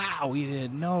like, wow, we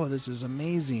didn't know. This is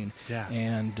amazing. Yeah.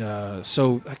 And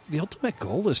so the ultimate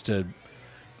goal is to,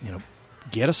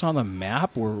 get us on the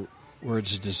map where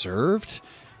it's deserved.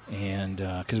 And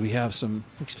because we've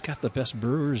got the best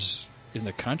brewers in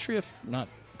the country, if not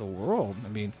the world. I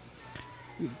mean,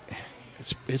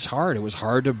 it's hard. It was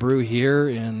hard to brew here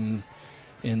in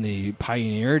the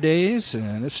pioneer days,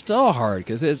 and it's still hard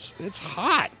because it's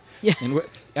hot. Yeah. And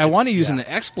I want to use an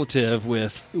expletive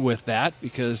with that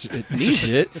because it needs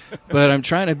it, but I'm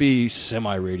trying to be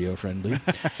semi-radio friendly.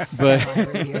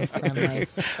 Radio friendly.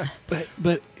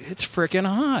 But it's freaking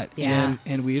hot. Yeah.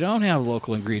 And we don't have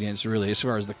local ingredients really as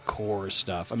far as the core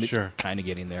stuff. I mean, Sure. it's kind of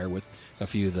getting there with a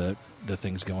few of the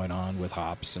things going on with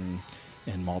hops and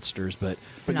maltsters, but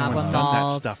No Sinagua one's done that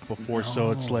malts. stuff before,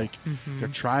 so it's like they're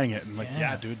trying it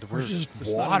and dude, we're just it's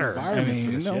not an water. I environment for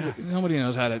mean, this, yeah. nobody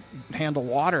knows how to handle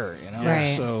water, Right.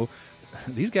 So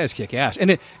these guys kick ass.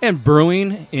 And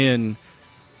brewing in,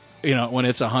 when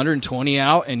it's 120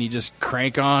 out and you just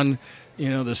crank on,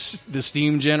 the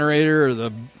steam generator or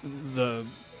the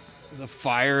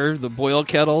fire, the boil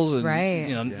kettles, and Right.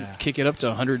 Yeah. kick it up to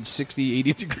 160,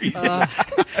 80 degrees.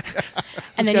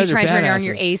 And then you guys are try and turn on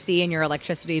your badasses. AC, and your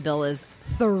electricity bill is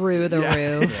through the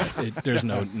roof. There's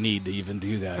no need to even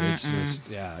do that. It's just,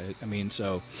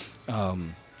 So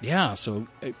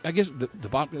I guess the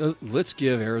bottom, let's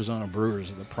give Arizona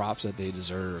brewers the props that they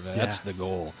deserve. That's Yeah. the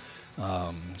goal.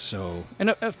 And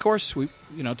of course we,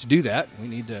 to do that, we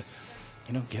need to,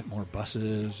 get more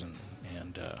buses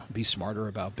and be smarter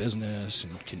about business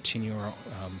and continue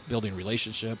building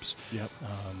relationships. Yep.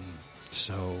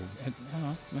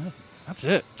 That's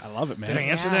it. I love it, man. Did I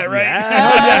answer Yeah. that right?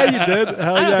 Hell yeah, you did.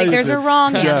 Hell I don't yeah, think you there's did. a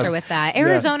wrong answer Yes. with that. Yeah.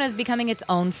 Arizona is becoming its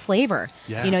own flavor.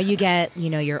 Yeah. You get,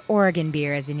 your Oregon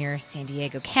beers and your San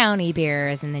Diego County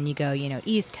beers, and then you go,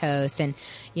 East Coast. And,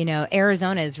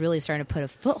 Arizona is really starting to put a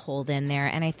foothold in there.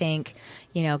 And I think,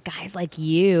 guys like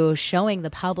you showing the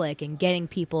public and getting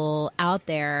people out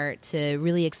there to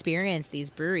really experience these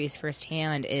breweries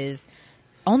firsthand is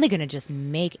only going to just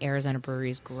make Arizona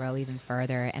breweries grow even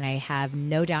further. And I have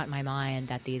no doubt in my mind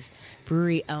that these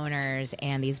brewery owners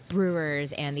and these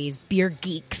brewers and these beer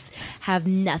geeks have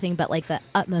nothing but like the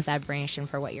utmost admiration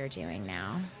for what you're doing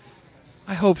now.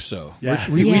 I hope so. Yeah.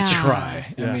 We Yeah.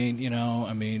 try. Yeah.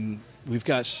 I mean,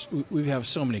 we have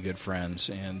so many good friends,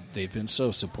 and they've been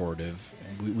so supportive.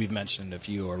 And we've mentioned a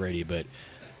few already, but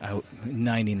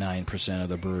 99% of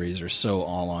the breweries are so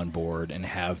all on board and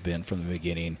have been from the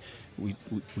beginning. We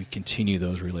continue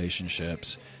those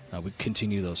relationships. We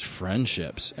continue those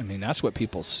friendships. I mean, that's what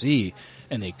people see,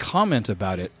 and they comment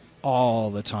about it all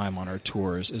the time on our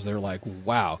tours. Is they're like,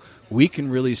 wow, we can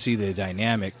really see the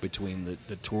dynamic between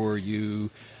the tour,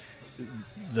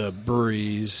 the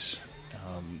breweries.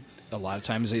 A lot of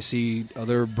times they see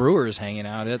other brewers hanging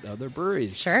out at other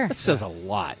breweries. Sure. That says a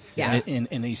lot. Yeah.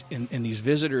 And these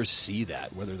visitors see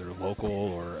that, whether they're local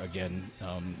or, again,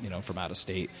 from out of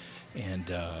state. And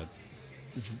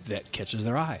that catches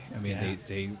their eye. I mean,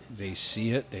 they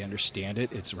see it. They understand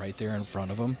it. It's right there in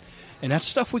front of them. And that's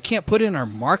stuff we can't put in our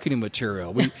marketing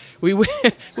material. We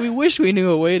wish we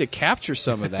knew a way to capture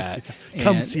some of that.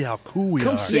 Come see how cool we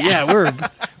are.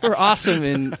 We're awesome,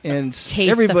 and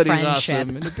everybody's awesome,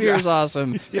 and the beer's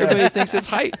awesome. Everybody thinks it's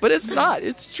hype, but it's not.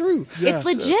 It's true. It's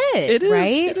legit, it is, right?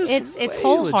 it is It's way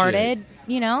wholehearted.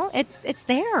 legit. It's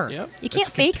there. Yep. You can't It's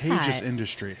a fake contagious that.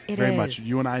 industry. It very is. much.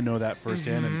 You and I know that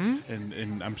firsthand,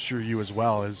 and I'm sure you as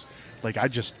well. Is like I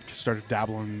just started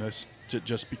dabbling in this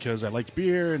just because I liked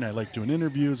beer and I liked doing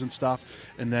interviews and stuff,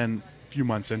 and then a few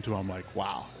months into it, I'm like,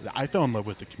 wow, I fell in love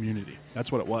with the community.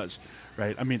 That's what it was,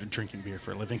 right? I mean, drinking beer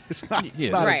for a living is not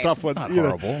Right. a tough one. Not either.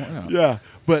 horrible. Yeah,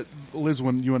 but Liz,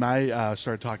 when you and I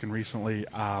started talking recently,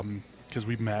 because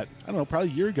we met, I don't know, probably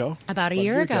a year ago. About a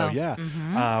year ago. Yeah.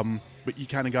 But you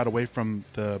kind of got away from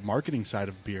the marketing side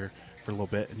of beer for a little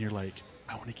bit, and you're like,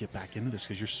 I want to get back into this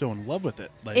because you're so in love with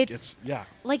it. Like it's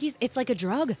Like it's like a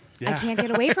drug. Yeah. I can't get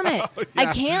away from it. I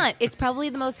can't. It's probably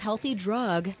the most healthy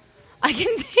drug I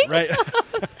can think right.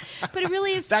 of. But it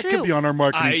really is That true. could be on our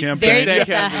marketing There campaign. you go.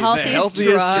 The healthiest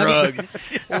drug.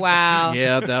 Wow.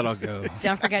 Yeah, that'll go.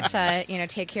 Don't forget to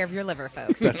take care of your liver,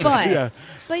 folks. But Yeah.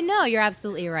 but no, you're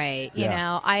absolutely right. You Yeah.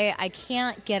 know, I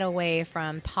can't get away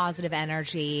from positive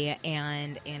energy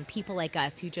and people like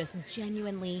us who just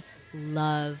genuinely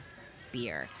love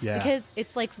beer. Yeah. Because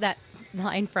it's like that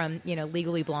line from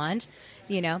Legally Blonde.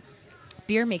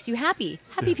 Beer makes you happy.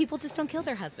 Happy people just don't kill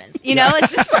their husbands.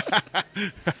 It's just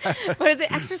like, what is it?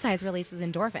 Exercise releases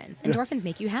endorphins. Endorphins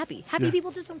make you happy. Happy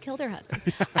people just don't kill their husbands.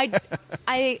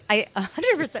 I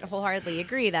 100% wholeheartedly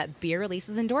agree that beer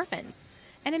releases endorphins.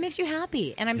 And it makes you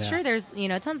happy. And I'm sure there's,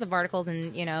 tons of articles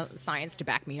and, science to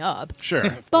back me up. Sure.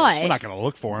 But we're not going to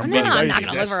look for them. No, I'm not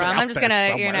going to look for them. I'm just going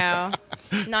to,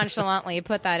 nonchalantly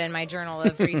put that in my journal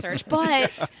of research.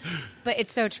 But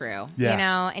it's so true,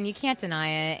 and you can't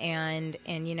deny it.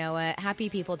 And you know what? Happy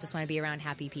people just want to be around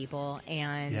happy people.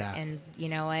 And you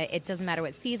know what? It doesn't matter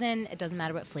what season. It doesn't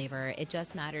matter what flavor. It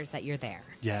just matters that you're there.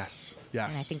 Yes. And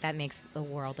I think that makes the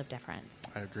world of difference.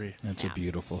 I agree. That's a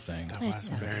beautiful thing. That was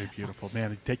so very beautiful.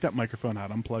 Man, take that microphone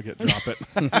out, unplug it, drop it.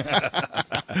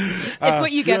 It's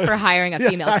what you get for hiring a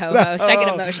female co-host. I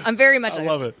get emotional. I'm very much I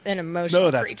love it. an emotional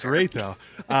No, that's creature. great though.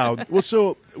 Well,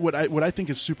 so what I think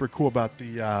is super cool about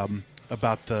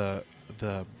the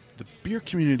beer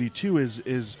community too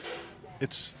is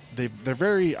they're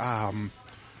very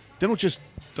they don't just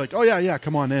like, oh yeah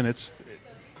come on in.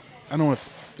 I don't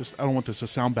want this to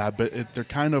sound bad, but they're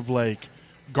kind of like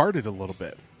guarded a little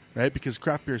bit, right? Because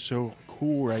craft beer is so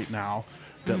cool right now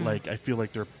that like I feel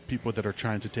like there are people that are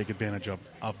trying to take advantage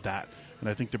of that, and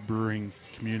I think the brewing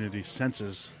community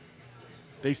senses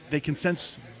they can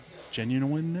sense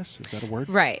genuineness. Is that a word?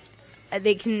 Right.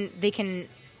 They can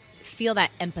feel that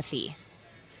empathy,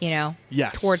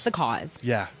 Yes. towards the cause.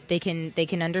 Yeah. They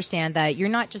can understand that you're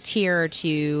not just here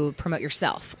to promote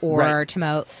yourself or Right.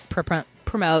 to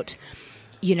promote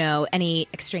any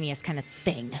extraneous kind of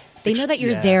thing. They know that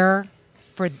you're there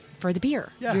for the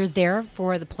beer. Yeah. You're there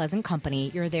for the pleasant company.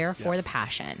 You're there for the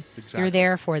passion. Exactly. You're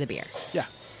there for the beer. Yeah.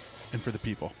 And for the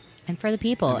people. And for the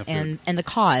people And the and food. the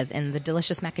cause and the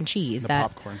delicious mac and cheese The that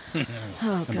popcorn.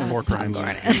 oh And god, the pork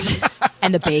rinds.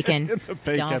 and the bacon. the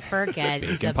bacon. Don't forget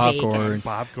Bacon, the popcorn. bacon.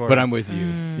 Popcorn. But I'm with you.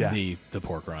 Yeah. The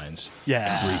pork rinds.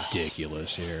 Yeah.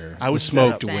 Ridiculous here. I The was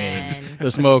smoked Listen. wings,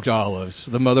 the smoked olives,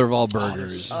 the mother of all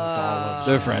burgers,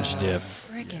 the French dip.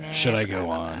 Frickin' A. Should I go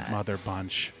on? Mother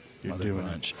bunch. You're Mother doing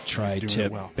Bunch. it. You're Tri-tip doing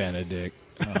it well. Benedict.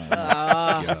 Oh,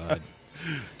 my God.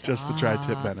 Just the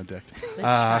tri-tip Benedict. The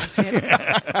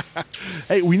tri-tip.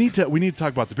 Hey, we need to talk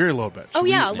about the beer a little bit. Oh, Should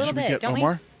yeah, we- a little should we bit, get don't we?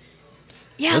 Omar?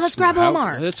 Yeah, let's grab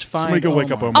Omar. Let's find Somebody go wake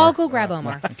up Omar. I'll go grab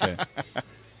Omar. Okay. It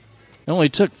only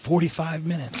took 45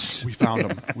 minutes. We found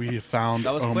him. We found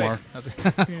That was Omar.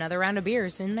 quick. Another round of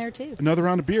beers in there too. Another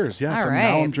round of beers. Yeah. All So right.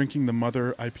 now I'm drinking the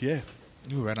Mother IPA.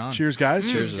 Ooh, right on. Cheers,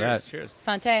 guys. Cheers to that. Cheers.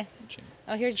 Santé.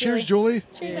 Oh, here's Cheers, Julie.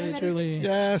 Julie. Cheers, Julie.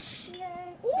 Yes.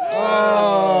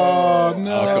 Oh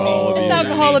no! Alcohol abuse. It's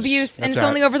alcohol abuse, and That's it's all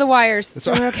only right. over the wires.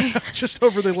 So we're okay. Just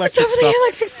over the Just electric over stuff. the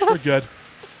electric stuff. We're good.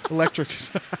 Electric.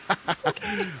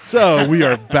 So we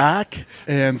are back,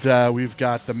 and we've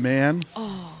got the man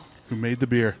who made the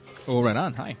beer. Oh, right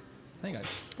on. Hi. Hey, guys.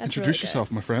 That's Introduce really good.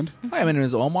 yourself, my friend. Hi, my name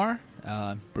is Omar,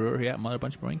 brewer here at Mother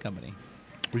Bunch Brewing Company.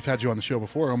 We've had you on the show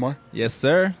before, Omar. Yes,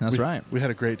 sir. That's right. We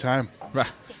had a great time. Right.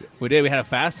 We did. We had a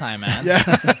fast time, man. Yeah.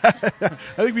 I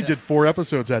think we did 4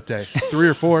 episodes that day. 3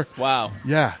 or 4. Wow.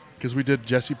 Yeah, because we did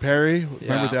Jesse Perry.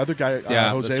 Remember the other guy,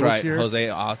 Jose that's was right. here. Jose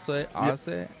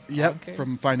Ose. Yep, Okay.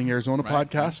 from Finding Arizona Right.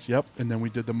 podcast. Yep, and then we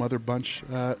did the Mother Bunch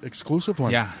exclusive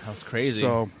one. Yeah, that was crazy.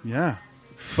 So, yeah.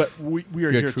 But we are You're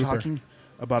a here trooper. talking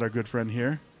about our good friend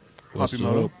here, What's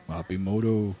Hapimoto, up?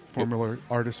 Hapimoto. former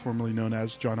artist formerly known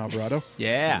as John Alvarado.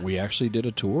 yeah. We actually did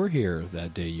a tour here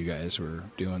that day. You guys were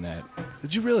doing that.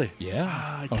 Did you really? Yeah.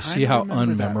 I Oh, kinda see how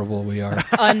remember that. unmemorable we are.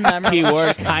 Unmemorable.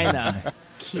 Keyword, kinda.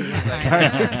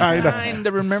 Kind of.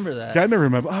 Kinda remember that. Kind of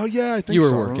remember. Oh, yeah, I think You were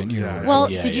so. working, you were Yeah. working.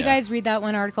 Well, Yeah, did you yeah. guys read that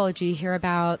one article? Did you hear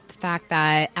about the fact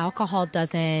that alcohol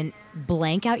doesn't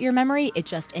blank out your memory? It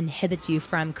just inhibits you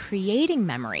from creating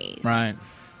memories. Right.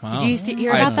 Wow. Did you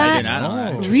hear I- about that? I did not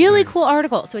know that. Really cool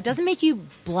article. So it doesn't make you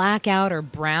black out or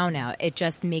brown out. It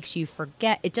just makes you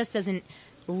forget. It just doesn't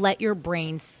let your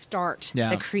brain start Yeah.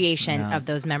 the creation Yeah. of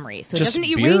those memories. So it Just doesn't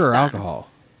beer erase or them. alcohol?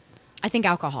 I think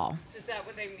alcohol. Is that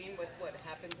what they mean with what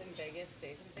happens in Vegas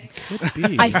stays in Vegas? Could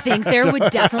be. I think there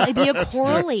would definitely be a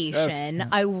correlation.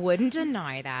 I wouldn't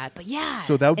deny that. But yeah.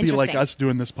 So that would be like interesting. us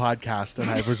doing this podcast, and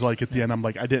I was like, at the end, I'm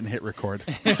like, I didn't hit record.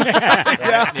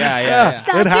 Yeah.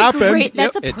 That's It happened. A great,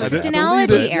 that's Yep, a it perfect didn't analogy,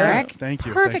 believe it. Yeah. Eric. Thank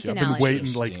you. Perfect Thank you. I've been analogy.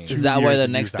 waiting like 2 Is that why years the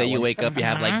to next use that day you one. wake up, you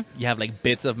have like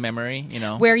bits of memory, you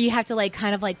know? Where you have to like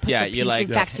kind of like put Yeah, the you pieces like-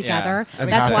 back yeah. together.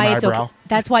 And That's half why an it's okay. eyebrow.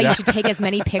 That's why Yeah. you should take as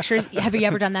many pictures. Have you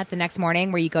ever done that the next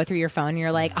morning where you go through your phone and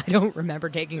you're like, I don't remember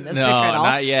taking this No, picture at all.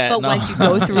 not yet, But no. once you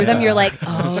go through them, you're like,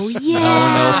 oh yeah. No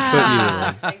one else but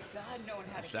you. Thank God no one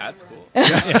had a That's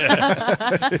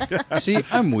camera. cool. See,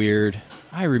 I'm weird.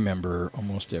 I remember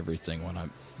almost everything when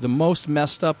I'm the most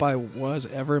messed up I was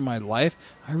ever in my life.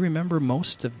 I remember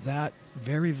most of that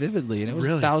very vividly, and it was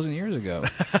Really? 1,000 years ago.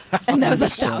 And that was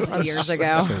 1,000 years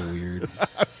ago. So weird.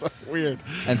 Weird.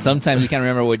 And sometimes you can't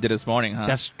remember what we did this morning, huh?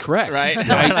 That's correct. right.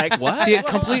 I, Like what? see, a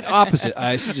complete opposite.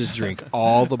 I used to just drink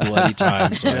all the bloody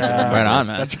time. So I can Yeah. Right on,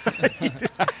 man.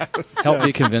 help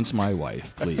me convince my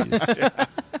wife, please.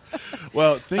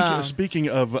 Well, speaking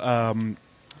of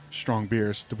strong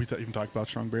beers, did we even talk about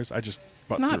strong beers? I just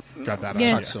got that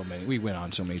Yeah. out. So many. We went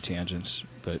on so many tangents,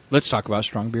 but let's talk about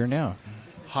strong beer now.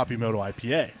 Hapimoto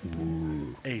IPA,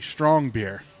 a strong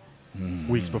beer.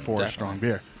 Weeks before Definitely. strong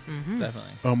beer.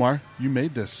 Definitely. Omar, you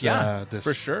made this. Yeah, this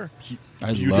for sure.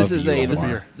 I You- love This is you, a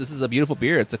Omar. this is a beautiful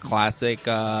beer. It's a classic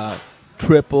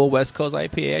triple West Coast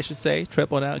IPA, I should say.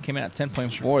 Triple now. It came in at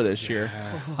 10.4 this year.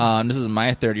 This is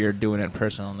my 3rd year doing it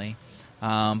personally.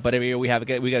 But every year we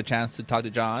get a chance to talk to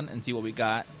John and see what we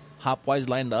got hop wise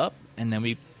lined up, and then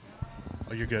we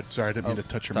Oh, you're good. Sorry, I didn't mean to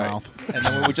touch your sorry. mouth. And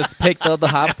then we just picked up the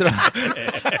hops.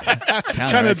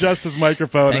 Trying to adjust his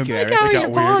microphone. Thank and you, it Eric. How he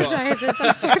got weird. apologizes.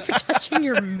 I'm sorry for touching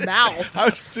your mouth. I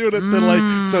was doing it to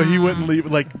like so he wouldn't leave,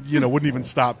 like wouldn't even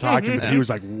stop talking. But he was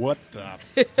like, "What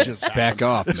the?" Just Back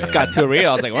off, man. Just got too real.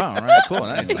 I was like, wow, all right, cool,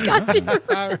 nice.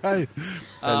 all right.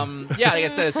 Yeah, like I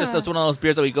said, that's one of those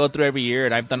beers that we go through every year,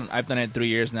 and I've done it 3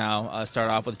 years now. Start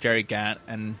off with Jerry Gant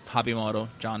and Hapimoto,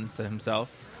 John said himself.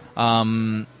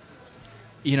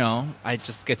 I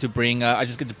just get to bring a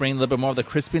little bit more of the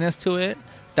crispiness to it.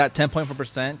 That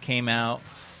 10.4% came out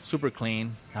super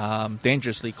clean,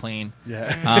 dangerously clean.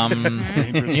 Yeah. Dangerous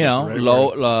is the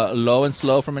right word. Low and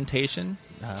slow fermentation,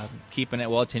 keeping it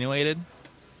well attenuated.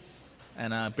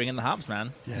 And bringing the hops,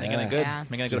 man. Yeah. Making it good. Yeah.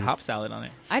 Making a good hop salad on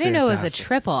it. I didn't know it was a Fantastic.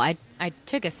 triple. I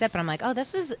took a sip and I'm like, oh,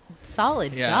 this is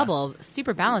solid Yeah. double,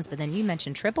 super balanced. But then you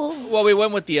mentioned triple. Well, we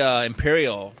went with the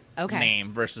Imperial Okay.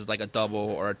 name versus like a double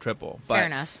or a triple. But Fair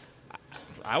enough.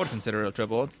 I would consider it a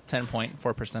triple. It's 10.4%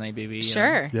 ABV. you know.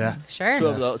 Sure. Yeah. Sure.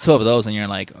 Two of those, and you're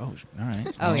like, oh, all right.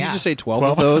 Oh, Did yeah. you just say 12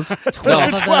 of those? No,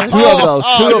 12 of those.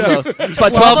 two of those.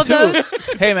 But 12 of 12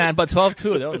 too. Hey, man, but 12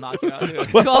 too. They'll knock you out too.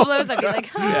 12 of those, I'd be like,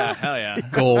 huh. Yeah, hell yeah.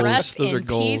 Goals. Rest Those in are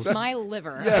goals. peace, my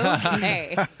liver.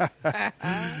 Okay.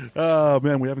 Oh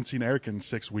man, we haven't seen Eric in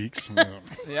 6 weeks.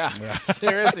 Yeah.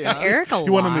 Seriously, huh? Eric He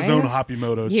went on his own alive?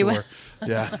 Hapimoto He tour. went-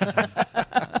 Yeah.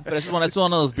 But it's one of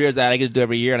those beers that I get to do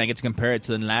every year, and I get to compare it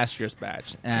to the last year's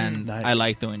batch, and Nice. I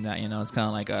like doing that. It's kind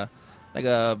of like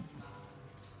a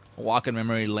walk in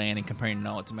memory lane and comparing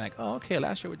notes. I'm like, oh, okay,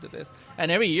 last year we did this,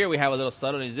 and every year we have a little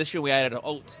subtlety. This year we added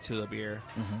oats to the beer,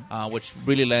 which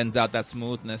really lends out that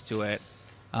smoothness to it.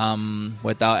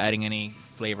 without adding any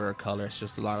flavor or color. It's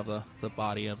just a lot of the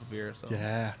body of the beer. So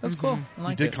Yeah. that's cool. I You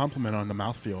like did it. compliment on the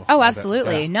mouthfeel. Oh, of it.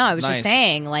 absolutely. Yeah. No, I was just Nice.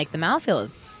 saying, like, the mouthfeel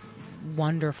is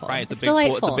wonderful. Right, It's it's a big full,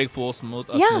 delightful. it's a big full smooth,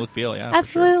 Yeah, smooth feel. Yeah, for sure.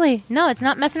 absolutely. No, it's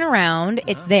not messing around.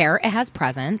 It's there. It has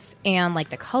presence, and like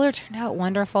the color turned out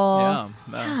wonderful.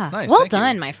 Yeah, nice. Well Thank you.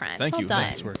 done, my friend. Thank well you. done.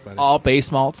 Nice Work, buddy. All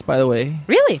base malts, by the way.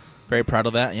 Really, Very proud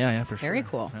of that. Yeah, for sure. very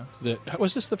cool. Yeah.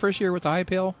 Was this the first year with the high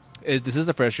pale? This is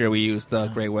the first year we used the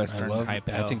Great I Western love. High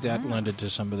Pale. I think that lended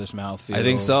to some of this mouthfeel. I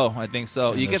think so. I think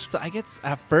so. And You this- get.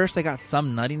 At first, I got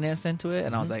some nuttiness into it,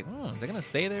 and I was like, "Is it gonna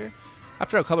stay there?"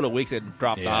 After a couple of weeks, it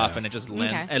dropped Yeah. off, and it just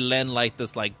lent. Okay. It lent like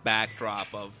this backdrop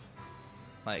of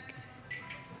like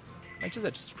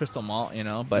just crystal malt,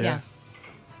 But Yeah.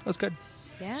 it was good.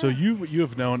 Yeah. So you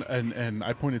have known, and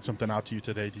I pointed something out to you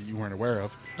today that you weren't aware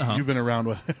of. Uh-huh. You've been around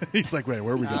with. He's like, wait,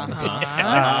 where are we going? with this?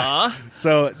 Uh-huh.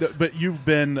 So, but you've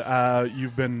been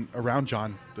around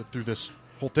John through this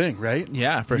whole thing, right?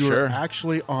 Yeah, for you sure. were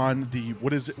actually on the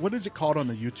what is it called on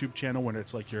the YouTube channel when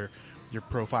it's like your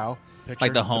profile picture,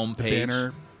 Like the home the page?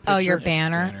 banner. oh, your picture?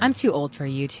 banner. I'm too old for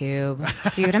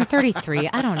YouTube, dude. I'm 33.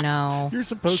 I don't know, You're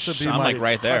supposed to be. I'm, my like,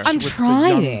 right there. touch I'm with the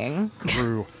trying. young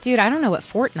crew. dude. I don't know what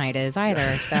Fortnite is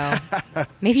either. So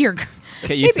maybe you're.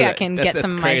 Get used Maybe to I it. can That's- get that's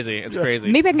some of my- crazy. It's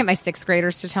crazy. Maybe I can get my sixth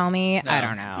graders to tell me. I No.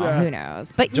 don't know. Yeah. Who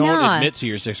knows? But Don't no. admit to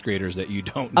your sixth graders that you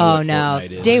don't know Oh what no!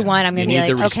 Fortnite is. Day one, I'm You going to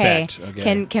be need like, the okay, respect.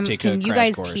 Okay, can take a you crash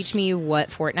guys course. teach me what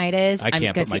Fortnite is? I can't,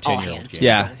 I'm gonna but my see all 10-year-old hands. can.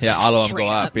 Yeah, all of them Straight go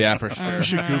up. up. Yeah, for sure. You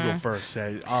should Google first.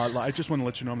 Say, I just want to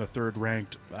let you know I'm the third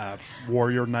ranked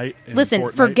Warrior Knight. In Listen,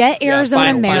 Fortnite. forget Arizona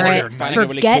finding Merit, a really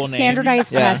forget cool name.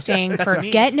 standardized Yeah. testing,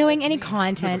 forget knowing any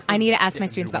content. I need to ask my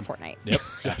students about Fortnite. Yep,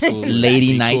 absolutely.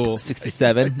 Lady Be Knight cool. 67.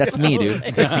 That's me, dude.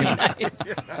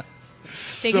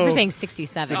 Thank you for saying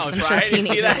 67. 'cause I'm sure right. You see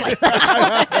teenagers that? like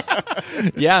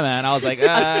that. Yeah, man. I was like,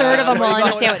 A third of them will where you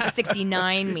understand going? what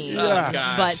 69 means,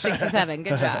 gosh. but 67.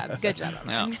 Good job. Good job.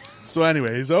 Yeah. So,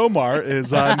 anyways, Omar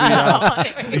is on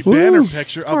the banner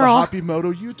picture of the squirrel. Hoppy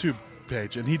Moto YouTube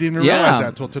page, and he didn't even Yeah. realize that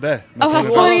until today. Oh, how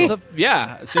Well, funny.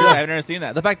 Yeah, seriously, I've never seen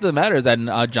that. The fact of the matter is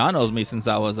that John knows me since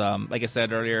I was, like I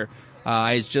said earlier,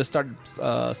 I just started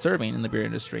serving in the beer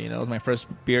industry. It was my first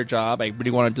beer job. I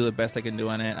really wanted to do the best I can do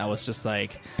in it. I was just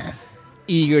like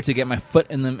eager to get my foot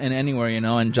in anywhere,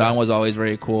 And John was always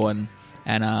very cool, and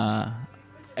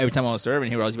every time I was serving,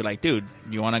 he would always be like, "Dude,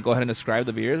 you want to go ahead and describe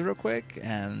the beers real quick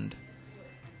and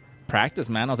practice,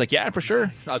 man?" I was like, "Yeah, for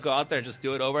sure. I'll go out there and just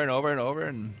do it over and over and over."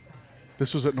 And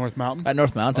This was at North Mountain. at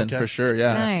North Mountain, Okay. for sure,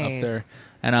 yeah, Nice. up there.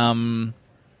 And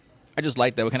I just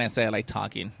like that. What can I say? I like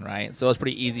talking, right? So it was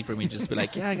pretty easy for me to just be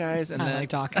like, "Yeah, guys," and I then like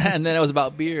talking. and then it was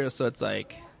about beer. So it's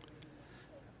like,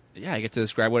 yeah, I get to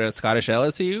describe what a Scottish ale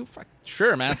is to you. Fuck,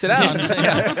 sure, man, sit down.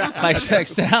 Yeah. like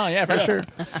sit down, yeah, for sure.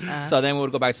 So then we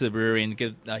would go back to the brewery and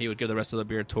he would give the rest of the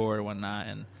beer tour and whatnot,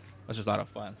 and it was just a lot of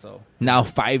fun. So now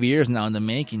 5 years now in the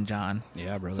making, John.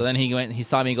 Yeah, brother. So then he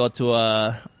saw me go to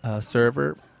a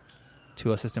server,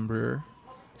 to assistant brewer,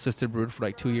 assistant brewed for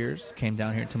like 2 years. Came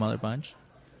down here to Mother Bunch.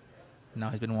 Now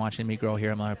he's been watching me grow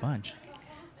here at Mother Bunch.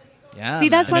 Yeah, See,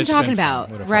 that's man. what I'm it's talking been fun. about,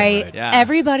 What a fun right? ride. Yeah.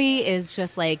 Everybody is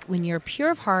just like, when you're pure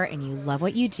of heart and you love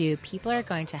what you do, people are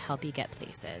going to help you get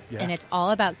places. Yeah. And it's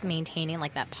all about maintaining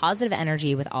like that positive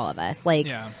energy with all of us. Like,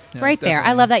 Yeah, right there. I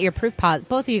definitely. love that you're proof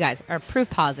both of you guys are proof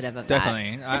positive of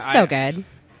Definitely. that. I- It's I- so good.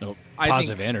 Oh, I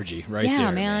positive energy, right Yeah,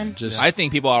 there, man. Just I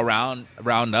think people around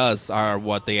us are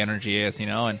what the energy is,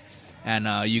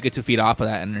 and you get to feed off of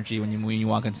that energy when you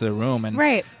walk into the room. And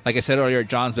Right. like I said earlier,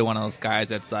 John's been one of those guys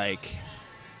that's like,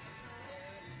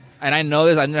 and I know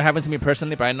this. I know it happened to me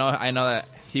personally, but I know that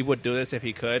he would do this if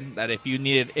he could. That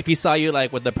if he saw you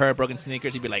like with the pair of broken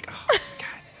sneakers, he'd be like, "Oh God,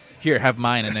 here, have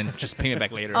mine," and then just ping it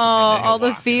back later. or Oh, something, and then all he'll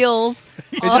the walk. feels.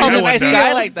 He's All like the a nice feels.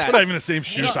 guy like that. It's not even the same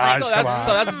shoe size. So Come on.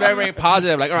 that's very, very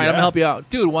positive. Like, all right, I'm Yeah. gonna help you out,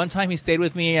 dude. One time he stayed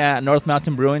with me at North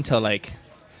Mountain Brewing till like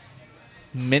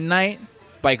midnight,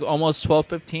 like almost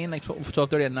 12:15, like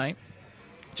 12:30 at night,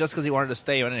 just because he wanted to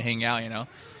stay. He wanted to hang out.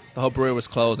 The whole brewery was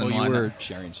closed. well, and you whatnot. were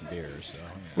sharing some beers, so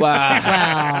Wow.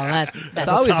 Wow, It's that's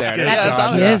always tough there. gig, Yeah, that's it's John.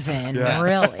 a always- given, Yeah.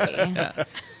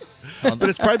 really. But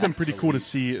it's probably been pretty cool to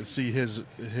see his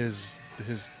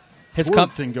His tour com-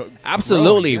 thing go.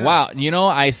 Absolutely. growing, yeah. Wow.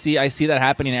 I see that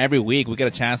happening every week. We get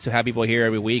a chance to have people here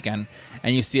every week, and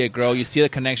you see it grow. You see the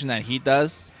connection that he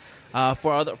does.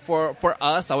 For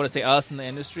us, I would say us in the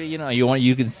industry,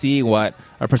 you can see what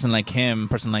a person like him, a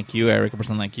person like you, Eric, a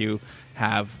person like you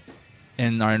have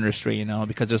in our industry,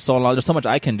 because there's so much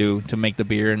I can do to make the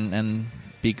beer and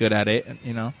be good at it,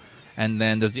 And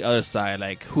then there's the other side,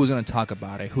 like who's going to talk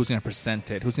about it, who's going to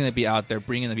present it, who's going to be out there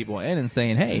bringing the people in and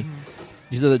saying, hey,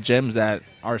 these are the gems that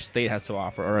our state has to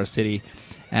offer or our city.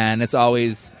 and it's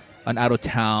always an out of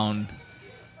town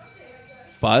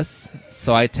bus.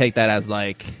 So I take that as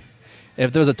like,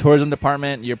 if there's a tourism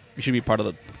department, you should be part of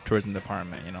the tourism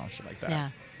department, shit like that. Yeah.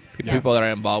 People that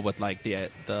are involved with like the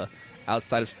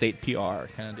outside of state PR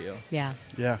kind of deal. Yeah.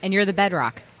 Yeah. And you're the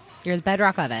bedrock. You're the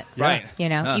bedrock of it. Yeah. Right.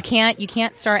 You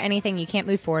can't start anything. You can't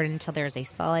move forward until there's a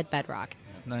solid bedrock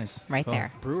Nice. right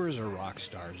there. Brewers are rock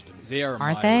stars. To me. They are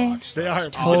Aren't my they? rock stars. They are.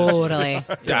 Totally.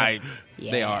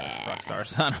 They are Yeah. rock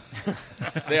stars.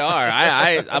 They are.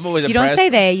 I'm always You don't impressed. say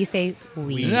they. You say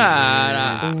we.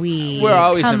 Nah. We. We're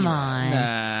always Come imp- on.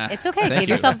 Nah. It's okay. Thank Give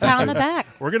you. yourself a pat on the back.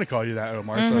 We're gonna call you that,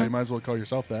 Omar. So you might as well call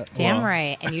yourself that. Damn Well.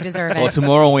 right. And you deserve Well, it.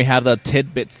 tomorrow when we have the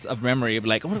tidbits of memory, you'll be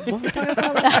like, what were we talking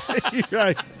about?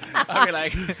 Right. I'll be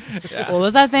like, What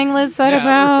was that thing Liz said Yeah.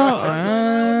 about?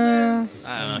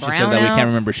 I don't know. She said Brown that we out. can't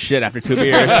remember shit after 2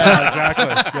 beers. Yeah, exactly.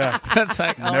 Yeah. That's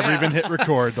like, Never even hit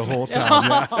record the whole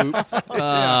time. Yeah. oops.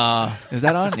 Is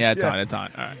that on? Yeah, it's on. It's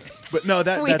on. All right. But no,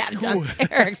 that's We have cool. done.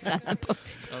 Eric's done that before.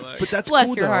 But that's Bless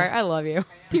cool your though, heart. I love you.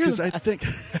 because I think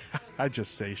I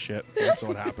just say shit. That's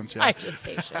what happens. Yeah. I just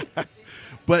say shit.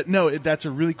 But no, that's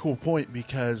a really cool point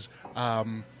because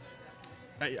I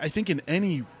think in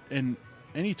any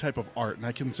type of art, and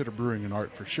I consider brewing an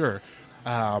art for sure,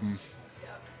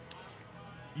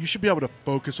 you should be able to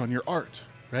focus on your art,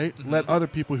 right? Mm-hmm. Let other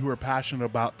people who are passionate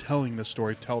about telling the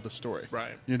story tell the story.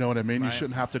 Right. You know what I mean? Right. You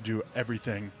shouldn't have to do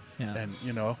everything. Yeah. And,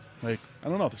 like, I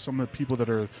don't know, some of the people that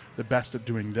are the best at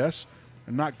doing this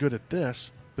are not good at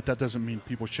this, but that doesn't mean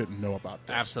people shouldn't know about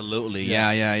this. Absolutely. Yeah.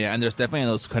 And there's definitely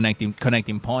those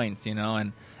connecting points, and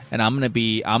I'm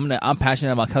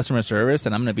passionate about customer service,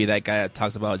 and I'm gonna be that guy that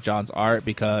talks about John's art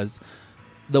because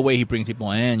the way he brings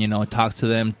people in, talks to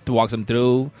them, walks them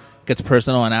through, gets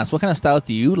personal and asks, what kind of styles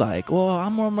do you like? Well,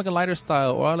 I'm more like a lighter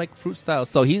style, or I like fruit style.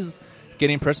 So he's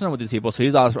getting personal with these people. So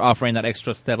he's also offering that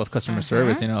extra step of customer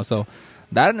service, So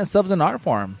that in itself is an art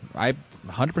form.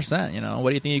 100%, What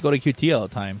do you think you go to QT all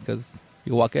the time? Because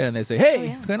you walk in and they say, hey,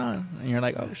 what's going on? And you're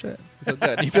like, oh, shit. You feel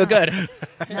good. You feel good.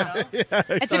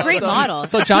 It's a great model.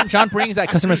 So John brings that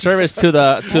customer service to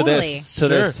Totally.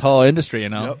 this whole industry,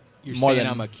 Yep. You're More saying than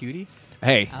I'm a cutie?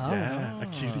 Hey, Yeah, a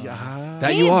cutie.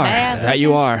 that you are. bad. That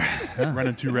you are.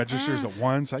 Running 2 registers at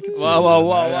once. I can see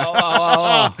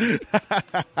Whoa. it.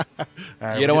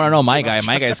 You don't want to know my guy.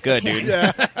 My guy's good, dude.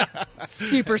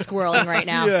 Super squirreling right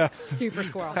now. Yeah. Super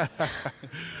squirrel.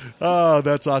 Oh,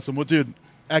 that's awesome. Well, dude,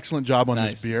 excellent job on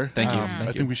Nice. this beer. Thank you. I Thank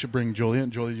you. think we should bring Julie in.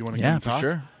 Julie, you want to Yeah, come for talk?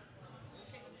 sure.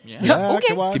 Yeah, Okay.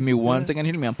 come on. Give me 1 second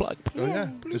here to me unplug. Oh yeah.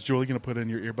 Is Julie going to put in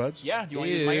your earbuds? Yeah, you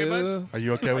want to use my earbuds? Are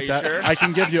you okay with you that? sure? I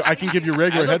can give you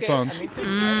regular That's okay. headphones. Me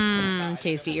too.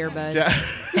 Tasty earbuds. Yeah.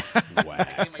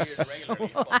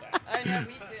 I know, me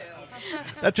too.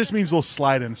 That just means they'll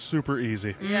slide in super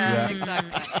easy. Yeah,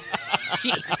 exactly.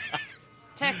 Jeez.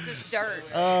 Texas dirt.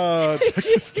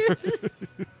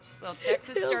 Little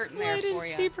Texas dirt in there for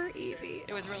you. Super easy.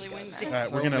 It was really windy. All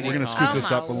right, we're gonna scoot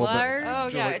this up a little bit. Oh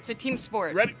yeah, it's a team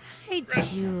sport. Ready? Hey,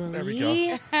 Julie. There we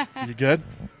go. You good?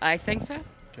 I think so.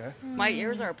 Okay. My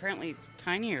ears are apparently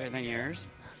tinier than yours.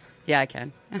 Yeah, I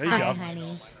can. There you Hi, go.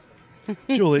 honey.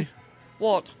 Julie,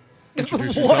 What?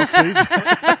 introduce yourself, please.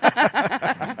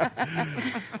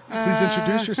 Please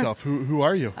introduce yourself. Who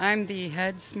are you? I'm the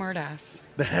head smartass.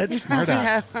 The head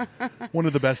smartass. One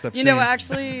of the best I've You seen. know,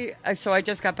 actually, so I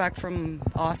just got back from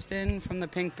Austin from the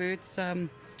Pink Boots, from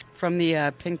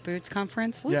the Pink Boots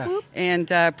conference. Yeah. And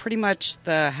pretty much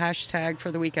the hashtag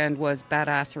for the weekend was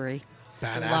badassery.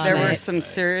 Badass. There were it. some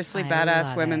seriously I badass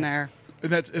love women it. there.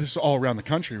 And it's all around the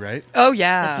country, right? Oh This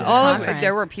yeah, was a all conference.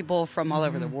 there were people from all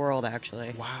over the world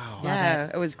actually. Wow. Yeah,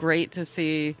 it was great to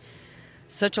see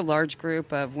such a large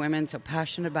group of women so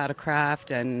passionate about a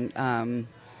craft and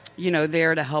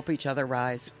there to help each other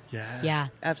rise. Yeah.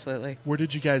 Absolutely. Where was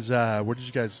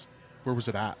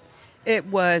it at? It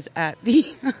was at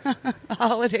the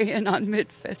Holiday Inn on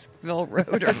Mid-Fiskville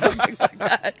Road or something like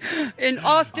that in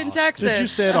Austin, Texas. Did you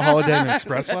stay at a Holiday Inn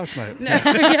Express last night? No,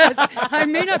 yes, I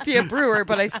may not be a brewer,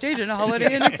 but I stayed in a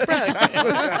Holiday Inn Express.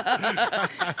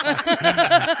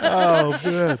 Oh,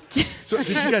 good. So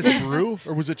did you guys brew,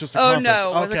 or was it just a Oh conference? no,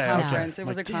 it was Okay, a conference. okay. It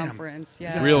was Like, a damn, conference. you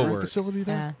Yeah. got Real a brew work. facility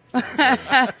there?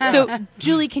 Yeah. So,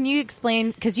 Julie, can you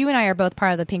explain, because you and I are both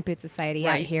part of the Pink Boot Society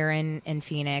out Right. here in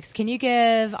Phoenix. Can you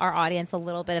give our audience a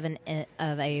little bit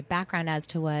of a background as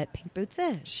to what Pink Boots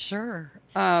is? Sure.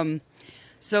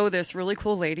 So this really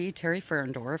cool lady, Terry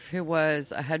Ferndorf, who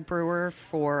was a head brewer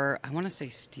for, I want to say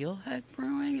Steelhead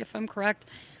Brewing, if I'm correct,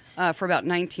 for about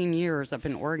 19 years up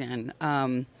in Oregon,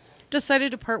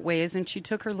 decided to part ways, and she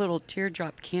took her little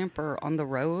teardrop camper on the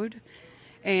road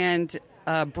and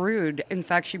brewed. In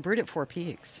fact, she brewed at Four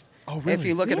Peaks. Oh, really? If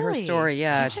you look at her Really? story,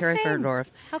 Terry Interesting. Ferdorf.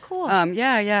 How cool.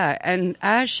 Yeah. And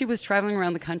as she was traveling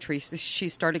around the country, she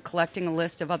started collecting a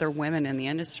list of other women in the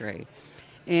industry.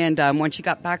 And when she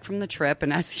got back from the trip,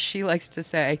 and as she likes to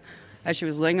say, as she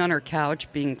was laying on her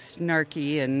couch being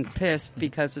snarky and pissed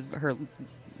because of her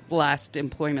last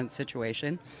employment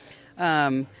situation,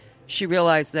 she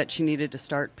realized that she needed to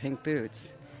start Pink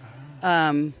Boots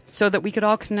so that we could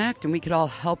all connect and we could all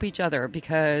help each other,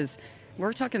 because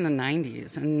we're talking the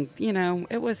 90s, and, you know,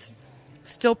 it was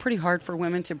still pretty hard for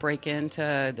women to break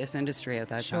into this industry at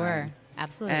that Sure. time.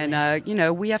 Absolutely. And, you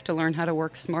know, we have to learn how to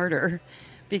work smarter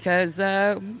because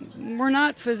we're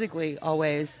not physically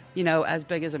always, you know, as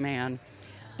big as a man.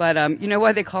 But you know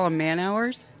why they call them man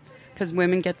hours? Because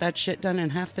women get that shit done in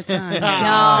half the time.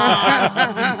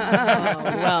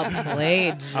 Well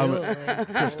played, Julie.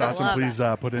 Chris Dotson, please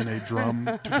put in a drum.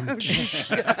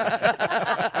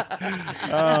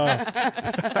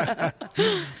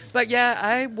 But yeah,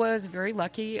 I was very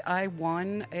lucky. I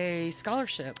won a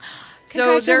scholarship.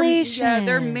 So their main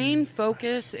Congratulations.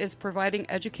 focus is providing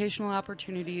educational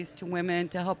opportunities to women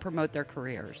to help promote their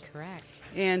careers. Correct.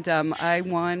 And I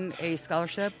won a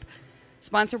scholarship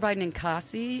sponsored by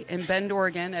Ninkasi in Bend,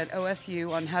 Oregon at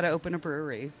OSU on how to open a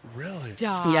brewery. Really?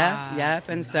 Stop. Yep.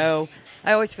 And so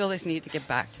I always feel this need to give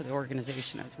back to the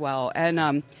organization as well.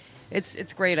 And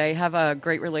it's great. I have a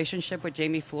great relationship with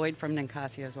Jamie Floyd from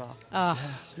Ninkasi as well. Oh,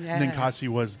 Yeah. Ninkasi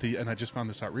was and I just found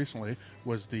this out recently,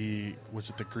 was it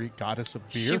the Greek goddess of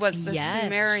beer? She was the Yes,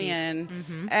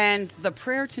 Sumerian, and the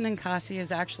prayer to Ninkasi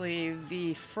is actually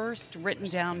the first written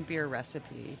down beer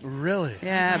recipe. Really?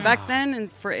 Yeah, back then,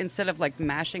 instead of like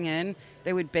mashing in,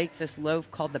 they would bake this loaf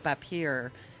called the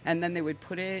bapir, and then they would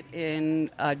put it in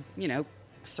a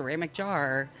ceramic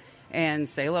jar and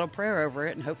say a little prayer over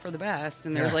it and hope for the best.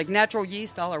 And there's Yeah. like natural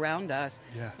yeast all around us.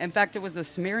 Yeah. In fact, it was the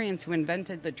Sumerians who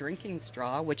invented the drinking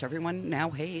straw, which everyone now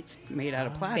hates, made out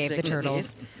of plastic. Save the at turtles.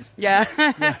 least.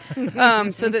 Yeah.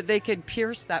 So that they could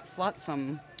pierce that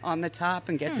flotsam on the top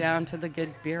and get down to the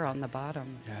good beer on the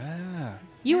bottom. Yeah.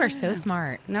 you are so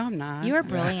smart. No, I'm not. You are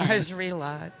brilliant. I just read a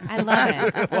lot. I love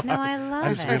it. No, I love I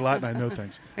just it. read a lot and I know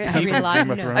things. I read a lot and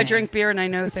Game of know Thrones. I drink beer and I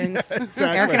know things.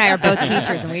 Eric and I are both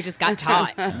teachers, and we just got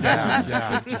taught.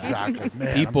 Yeah, exactly.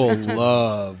 Man, People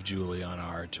love Julie on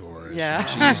our tours. Yeah.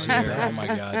 She's here. Oh my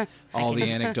god, all the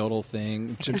anecdotal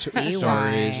stories, why.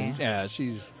 and yeah,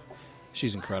 she's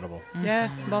incredible. Yeah,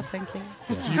 well, thank you.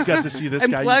 you got to see this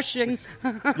I'm guy. blushing.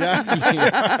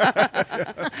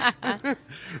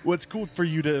 What's cool for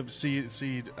you to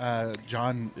see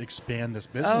John expand this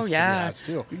business? Oh, that he yeah. has,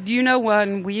 too. Do you know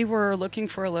when we were looking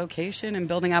for a location and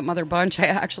building out Mother Bunch, I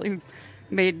actually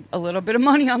made a little bit of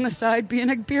money on the side being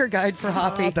a beer guide for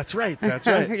Hoppy. Oh, that's right. That's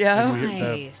right. Yeah. And the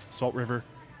Nice. Salt River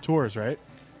tours, right?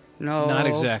 No. Not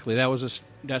exactly.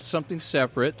 That's something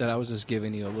separate. That I was just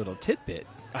giving you a little tidbit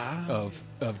of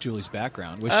Julie's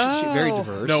background, which she's very Oh.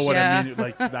 diverse. No, what Yeah. I mean,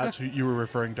 like that's who you were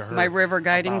referring to her. My river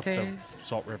guiding about the days.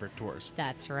 Salt River tours.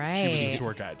 That's She was a right.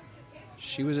 tour guide.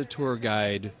 She was a tour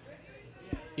guide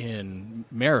in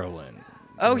Maryland.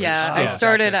 Oh yeah, I Yeah.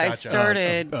 started. Gotcha, I gotcha.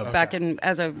 started Okay. back in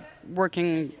as a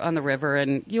working on the river,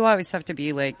 and you always have to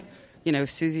be like,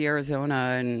 Susie,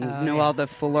 Arizona, and know all the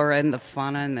flora and the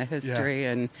fauna and the history,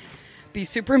 and be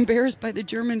super embarrassed by the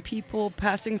German people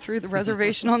passing through the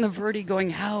reservation on the Verde, going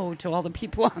how to all the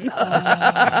people on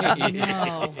the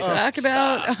No. talk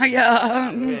about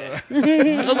a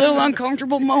little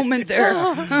uncomfortable moment there.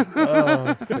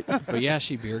 But yeah,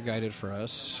 she beer guided for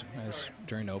us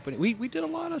during opening. We did a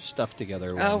lot of stuff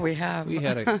together. Oh, we have. We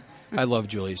had I love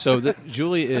Julie. So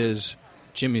Julie is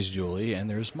Jimmy's Julie, and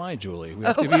there's my Julie. We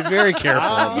have to be very careful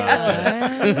about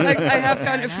that. I have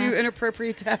gotten a few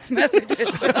inappropriate text messages.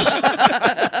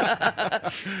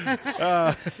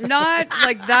 Not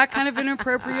like that kind of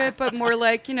inappropriate, but more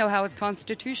like, how his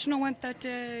constitutional went that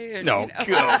day. And, No,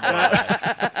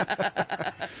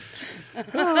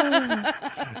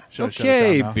 Should've shut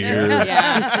okay, it down now. beer.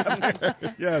 Yeah.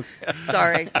 Yes.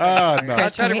 Sorry. Oh, no. I'll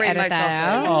Chris, try can to we rein edit myself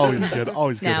that in. out? Always good.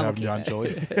 Always good Now having you we'll on,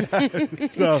 keep Julie.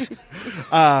 So,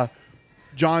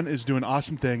 John is doing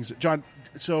awesome things. John,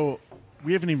 so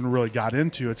we haven't even really got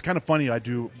into. It's kind of funny. I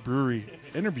do brewery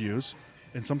interviews,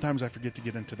 and sometimes I forget to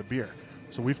get into the beer.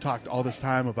 So we've talked all this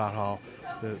time about how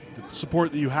the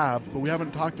support that you have, but we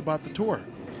haven't talked about the tour.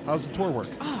 How's the tour work?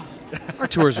 Our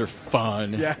tours are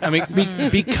fun. Yeah. I mean,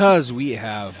 because we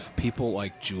have people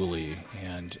like Julie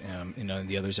and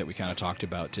the others that we kind of talked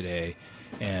about today.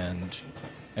 And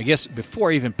I guess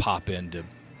before I even pop into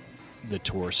the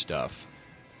tour stuff,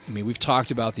 I mean, we've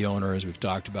talked about the owners, we've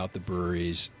talked about the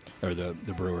breweries or the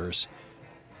brewers,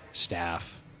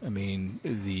 staff. I mean,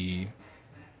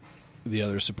 the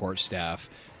other support staff.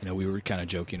 We were kind of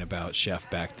joking about Chef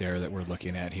back there that we're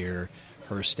looking at here.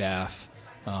 Her staff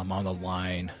on the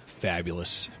line,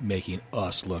 fabulous, making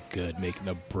us look good, making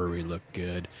the brewery look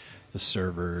good. The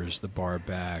servers, the bar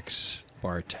backs,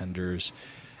 bartenders.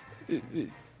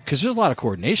 Because there's a lot of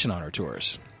coordination on our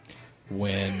tours.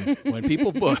 When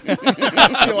people book, she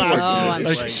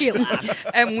laughed.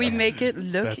 And we make it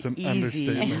look That's an easy.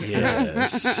 understatement.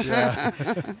 yes, Yeah.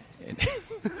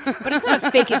 But it's not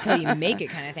a fake it till you make it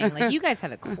kind of thing. Like, you guys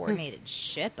have a coordinated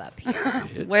ship up here.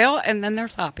 Well, and then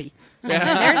there's Hoppy. And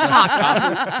then there's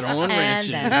hockey. throwing And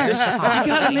wrenches. then there's You hockey.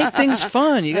 got to make things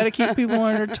fun. You got to keep people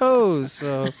on their toes.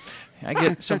 So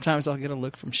sometimes I'll get a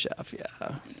look from Chef.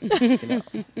 Yeah,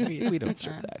 we don't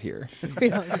serve that here.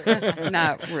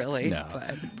 Not really, No.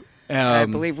 but I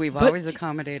believe we've but- always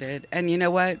accommodated. And you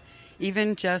know what?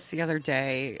 Even just the other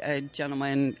day, a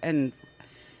gentleman, and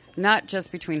not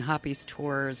just between Hoppy's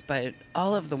tours, but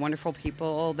all of the wonderful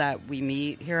people that we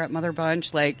meet here at Mother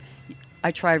Bunch, like,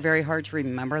 I try very hard to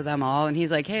remember them all. And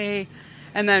he's like, hey.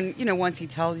 And then, once he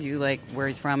tells you, like, where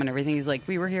he's from and everything, he's like,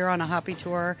 we were here on a Hoppy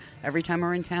tour. Every time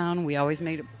we're in town, we always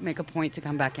make a point to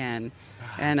come back in.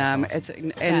 And That's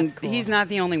cool. he's not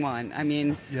the only one. I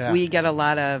mean, Yeah. we get a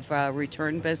lot of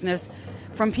return business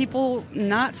from people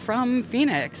not from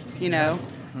Phoenix,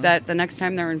 that the next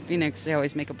time they're in Phoenix, they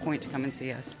always make a point to come and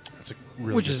see us. That's a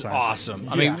really Which good is sign. awesome.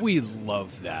 I Yeah. mean, we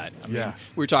love that. I mean, Yeah.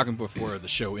 we were talking before the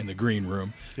show in the green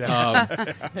room.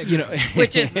 Yeah.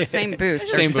 Which is the same booth. They're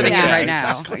Same booth, sitting in yeah, right now.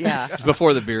 exactly. Yeah. It's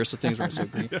before the beer, so things weren't so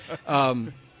green.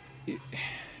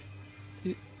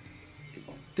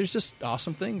 There's just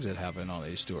awesome things that happen on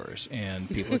these tours, and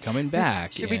people are coming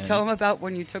back. Should we tell them about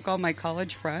when you took all my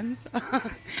college friends?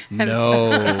 No,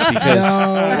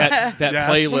 because that Yes.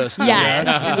 playlist.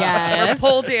 Yes, Or yes.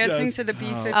 pole dancing to the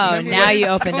B-52. Oh, now you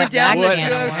opened Going up down that the What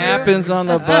can of 202. happens on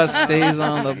the bus stays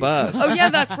on the bus. Oh, yeah,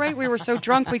 that's right. We were so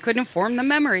drunk we couldn't form the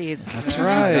memories. That's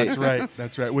right. That's right.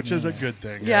 That's right. Which is a good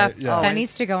thing. Yeah. Right? Yeah. Oh. That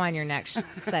needs to go on your next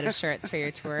set of shirts for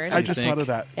your tours. I just think? thought of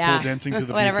that. Yeah. Pole dancing to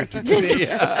the Whatever.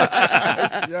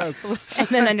 B-52. Yes. And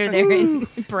then under there in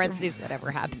parentheses, whatever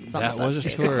happens on That the bus. was a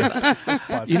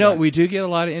stays. tour. We do get a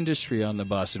lot of industry on the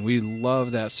bus, and we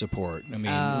love that support. I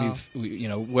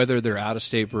mean, whether they're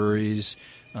out-of-state breweries,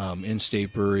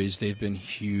 in-state breweries, they've been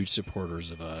huge supporters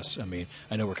of us. I mean,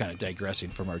 I know we're kind of digressing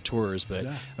from our tours, but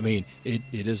I mean, it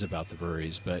is about the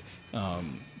breweries, but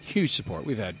huge support.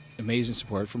 We've had amazing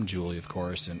support from Julie, of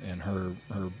course, and her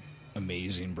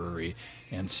amazing brewery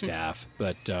and staff,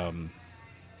 but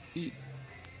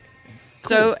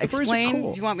So The breweries are explain,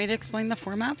 cool. do you want me to explain the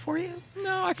format for you?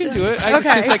 no, I can do it. Okay.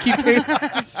 Since I keep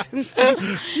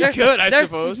you could, I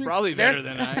suppose, probably better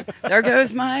than I. There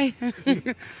goes my,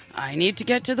 I need to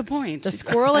get to the point. The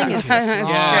squirreling is strong.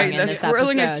 Yeah, in the this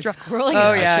swirling is episode. strong. Swirling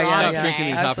Oh, is yeah, strong. yeah, Stop yeah. drinking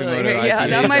these Hoppy Absolutely. Moto Yeah,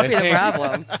 that IPAs, might be I the think.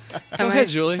 problem. Go ahead,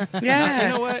 Julie. Yeah. You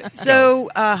know what? So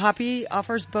Hoppy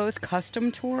offers both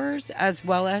custom tours as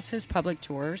well as his public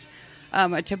tours.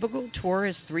 A typical tour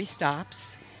is 3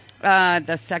 stops.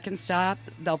 The second stop,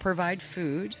 they'll provide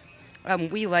food.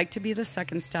 We like to be the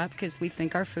second stop because we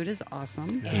think our food is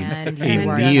awesome. And A you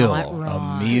are meal, not a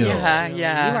wrong. meal. Yeah, Julie.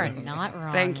 yeah. You are not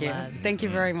wrong. Thank you. love. Thank you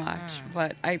very much.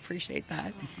 But I appreciate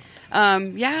that.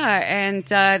 And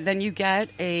then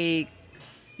you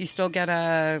still get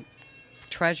a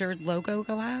treasured logo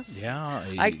glass. Yeah.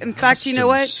 In fact, you know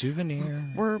what? Souvenir.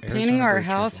 We're Arizona painting our Brewery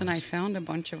house, and I turtles. found a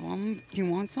bunch of them. Do you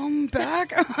want some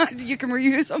back? You can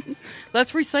reuse them.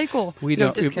 Let's recycle. We No,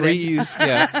 don't just kidding. reuse.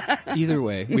 Yeah. Either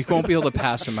way, we won't be able to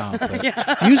pass them out. But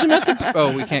use them at the.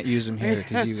 Oh, we can't use them here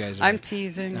because you guys. Are, I'm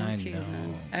teasing. I I'm teasing.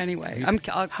 know. Anyway,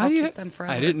 I'll How do you? keep them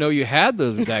forever. I didn't know you had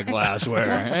that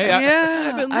glassware. Hey, Yeah,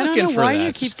 I've been I looking don't know for why that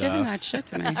you keep stuff. giving that shit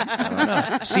to me. I don't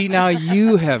know. See, now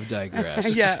you have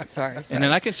digressed. Yeah, sorry. And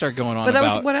then I can start going on But that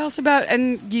about. was what else about?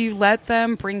 And you let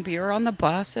them bring beer on the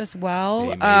bus as well.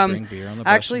 They may bring beer on the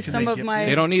bus. Actually, Can some they of get- my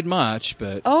They don't need much,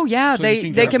 but Oh yeah, So you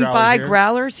can they get a can growler buy here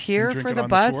growlers here and drink for it the on the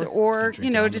bus, tour? or And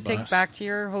drink it on to the take bus. back to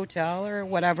your hotel or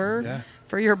whatever Yeah.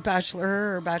 for your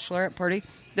bachelor or bachelorette party.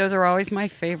 Those are always my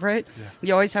favorite.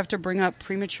 You always have to bring up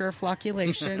premature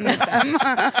flocculation with them.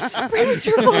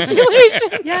 Premature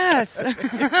flocculation. Yes,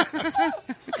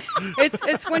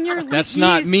 it's when you're. That's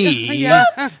not me. Yeah,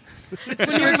 it's when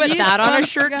Should we your put yeast that on our comes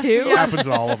shirt together. too? Yeah. Happens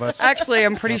to all of us. Actually,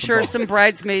 I'm pretty sure all some of us.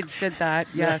 bridesmaids did that.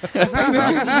 Yes.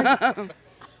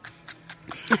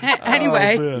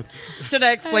 Anyway, Oh, man. should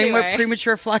I explain what Anyway.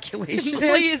 premature flocculation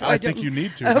Please. is? I think you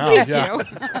need to. Okay, now.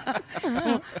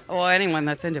 Yeah. Well, anyone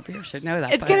that's into beer should know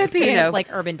that. It's but, going to be you know, like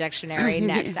Urban Dictionary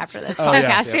next after this Oh,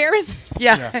 yeah, podcast yeah. airs.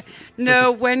 yeah.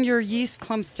 No, when your yeast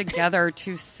clumps together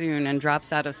too soon and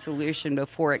drops out of solution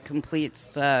before it completes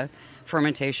the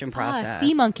fermentation process.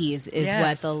 Sea monkeys is Yes.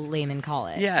 what the laymen call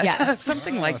it. Yeah, Yes.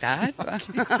 something like that.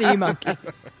 Sea monkeys.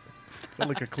 Is that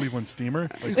like a Cleveland steamer?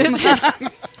 Like,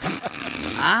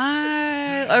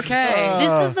 Okay.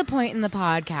 This is the point in the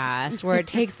podcast where it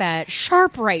takes that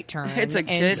sharp right turn. It's a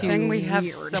good into thing we have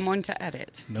weird. someone to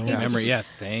edit. No memory. Yeah,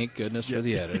 thank goodness for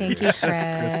the editor. Thank you, Chris.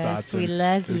 Chris Dotson We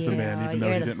love you. is the man, even though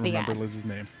You're he the didn't remember best. Liz's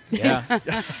name. Yeah.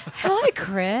 Hi,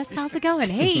 Chris. How's it going?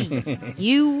 Hey,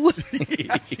 you.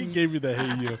 He gave you the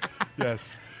hey you.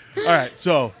 Yes. All right,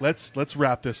 so let's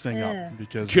wrap this thing up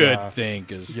because Good thing,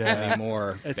 because yeah.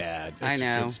 anymore It's- bad. I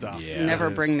know. good stuff. Yeah. Never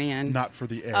It is bring me in. Not for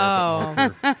the air. Oh.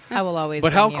 but more for, I will always.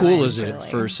 But how bring you cool in, is it truly.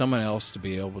 for someone else to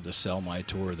be able to sell my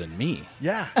tour than me?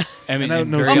 yeah. I mean, And I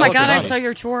and know- very Oh my jealous God, I about saw it.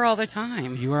 your tour all the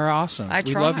time. You are awesome. I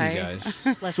We love you try. guys.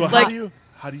 Listen, So like-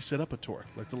 how do you set up a tour?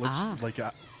 Like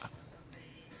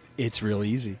It's real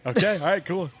easy. okay, all right,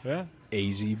 cool. Yeah.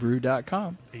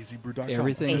 azbrew.com. azbrew.com.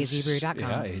 Everything is azbrew.com.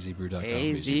 Yeah, azbrew.com.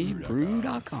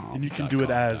 azbrew.com. And you can do it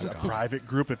as a private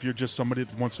group if you're just somebody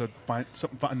that wants to find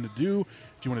something fun to do.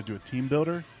 If you want to do a team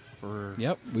builder for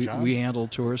Yep, John. we handle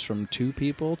tours from 2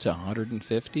 people to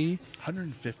 150.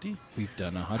 150. We've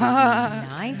done 100.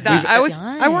 Nice.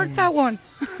 I worked that one.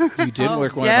 You did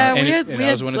work one Yeah, of our, we and had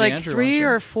I was one of the like entry 3 ones,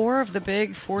 or yeah. 4 of the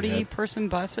big 40 Yeah. person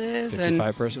buses, and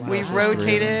 55 person we buses,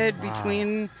 rotated really.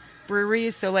 between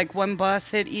breweries. So like one bus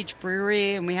hit each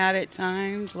brewery, and we had it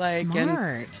timed. Like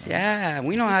Smart. And, yeah,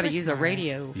 we know how to Super use a smart.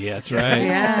 radio. Yeah, that's right.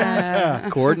 Yeah.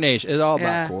 Coordination. It's all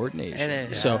Yeah, about coordination.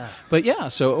 it is. So, but yeah.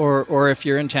 So, or if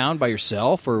you're in town by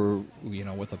yourself, or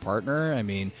with a partner, I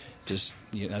mean, just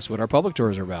that's what our public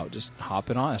tours are about. Just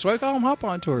hopping on. That's why we call them hop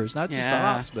on tours, not just the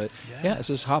Yeah. hops, but yeah, it's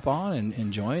just hop on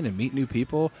and join and meet new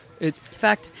people. In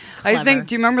fact, I Clever. think.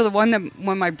 Do you remember the one that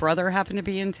when my brother happened to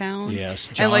be in town? Yes,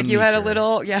 and like John you had a Meeker.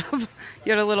 little, you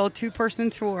had a little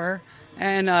 2-person tour,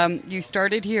 and you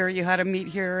started here. You had to meet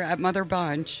here at Mother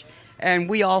Bunch, and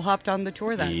we all hopped on the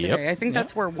tour that Yep. day. I think Yep.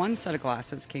 that's where one set of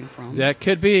glasses came from. That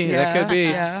could be. That Yeah, could be.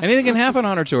 yeah. Anything can happen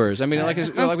on our tours. I mean, like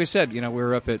we said, we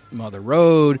were up at Mother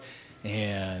Road,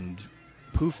 and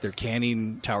poof, they're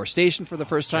canning Tower Station for the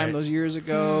first time right. those years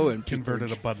ago, and people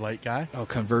Converted a Bud Light guy.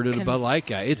 converted a Bud Light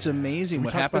guy. It's amazing Did we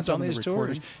what talk happens about on that in these the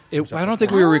tours. recording? Was that I don't before?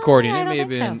 think we were recording. I It don't may have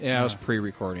think been. so. Yeah, it was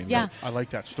pre-recording. Yeah. I like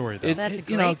that story though. It, That's a it-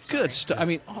 great story. good stuff. I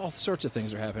mean, all sorts of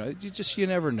things are happening. You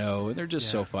never know, and they're just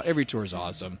so fun. Every tour is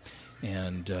awesome,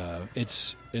 and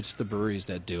it's the breweries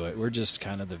that do it. We're just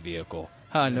kind of the vehicle.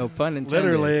 No pun intended.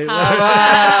 Literally.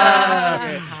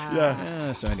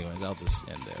 So, anyways, I'll just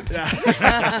end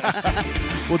there.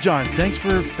 Well, John, thanks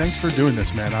for doing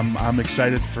this, man. I'm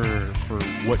excited for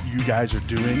what you guys are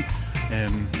doing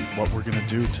and what we're gonna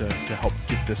do to help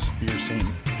get this beer scene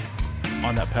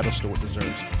on that pedestal it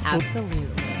deserves. Absolutely.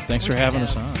 Thanks We're for having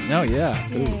stoked. us on. No, yeah.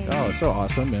 Ooh, Yay. oh, it's so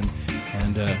awesome, and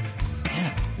man,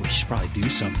 we should probably do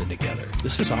something together.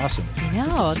 This is awesome.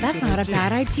 No, that's not a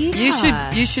bad idea.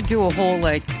 You should do a whole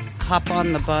like hop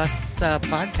on the bus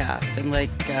podcast and like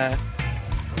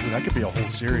Ooh, that could be a whole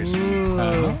series.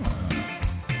 Uh-huh.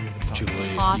 Julie,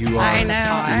 Hop you on are. I the know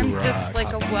pod. I'm You just rock.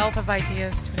 like a wealth of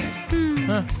ideas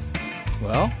today.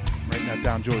 Well, Writing that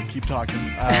down, Julie. Keep talking.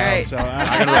 All right. So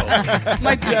I gotta roll.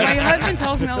 My husband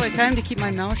tells me all the time to keep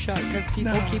my mouth shut because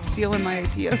people keep stealing my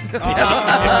ideas.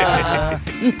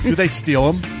 Do they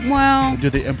steal them? Well, Do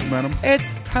they implement them?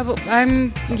 it's probably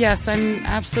I'm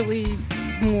absolutely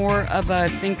more of a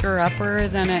thinker upper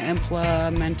than an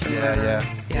implementer.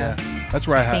 Yeah. That's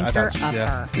where I Thinker thought.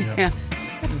 Yeah. upper. yeah. Yeah.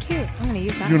 That's cute. I'm going to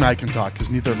use that. You and one. I can talk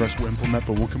because neither of us will implement,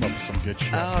 but we'll come up with some good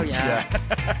shit. Oh yeah.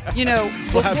 You know,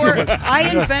 have before to- I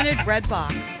invented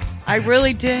Redbox, I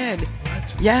really did.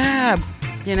 Yeah.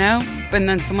 You know, but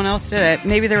then someone else did it.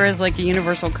 Maybe there is like a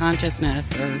universal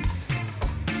consciousness, or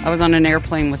I was on an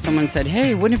airplane with someone said,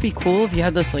 "Hey, wouldn't it be cool if you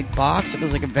had this like box? It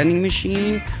was like a vending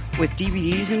machine with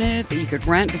DVDs in it that you could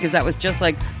rent," because that was just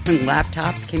like when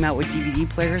laptops came out with DVD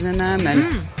players in them,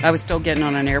 and I was still getting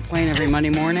on an airplane every Monday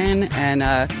morning, and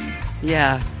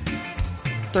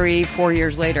 3-4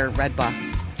 years later,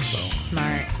 Redbox.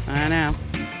 Smart. I know.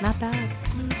 Not bad.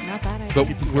 Not bad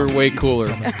idea. but we're way cooler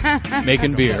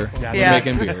making beer. Yeah. We're Yeah.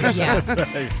 making beers.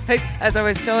 Yeah. Like, as I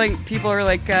was telling people, are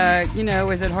like,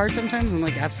 is it hard sometimes? I'm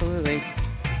like, absolutely.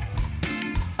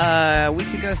 A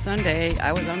week ago Sunday,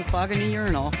 I was unclogging a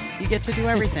urinal. You get to do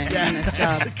everything in this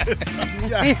job.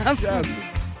 Yes, yes.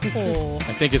 Oh.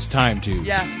 I think it's time to.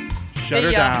 Yeah. Shut her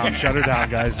See ya. down. Shut her down,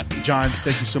 guys. John,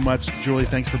 thank you so much. Julie,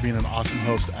 thanks for being an awesome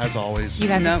host, as always. You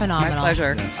guys No, are phenomenal. my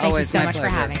pleasure. Yes. Thank Always you so my much pleasure.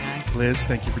 for having us. Liz,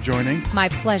 thank you for joining. My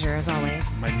pleasure, as always.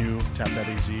 My new Tap That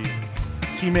AZ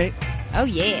teammate Oh,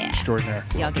 yeah. extraordinaire.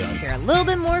 Y'all get to hear a little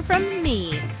bit more from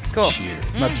me. Cool. Cheers.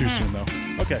 Not too soon, though.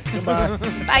 Okay, goodbye.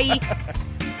 Bye.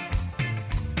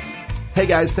 Hey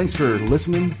guys, thanks for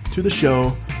listening to the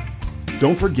show.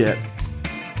 Don't forget,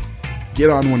 get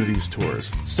on one of these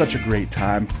tours. Such a great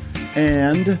time.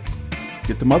 And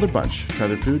get the Mother Bunch. Try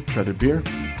their food, try their beer,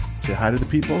 say hi to the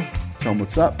people, tell them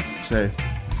what's up, say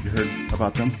you heard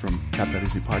about them from Tap That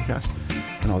Easy podcast,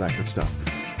 and all that good stuff.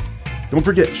 Don't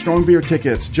forget, Strong Beer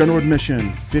tickets, general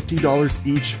admission, $50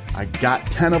 each. I got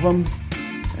 10 of them,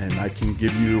 and I can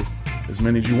give you as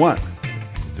many as you want,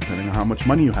 depending on how much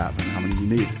money you have and how many you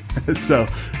need. So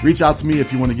reach out to me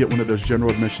if you want to get one of those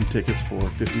general admission tickets for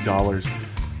 $50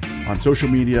 on social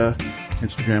media,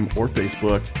 Instagram or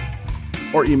Facebook,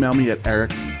 or email me at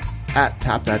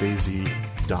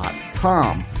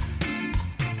eric@tapthataz.com.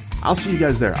 I'll see you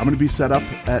guys there. I'm going to be set up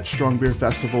at Strong Beer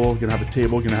Festival. Going to have a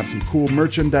table. Going to have some cool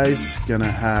merchandise. Going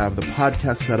to have the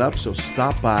podcast set up. So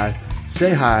stop by,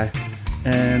 say hi,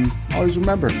 and always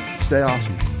remember, stay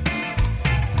awesome.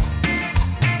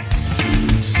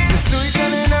 Estoy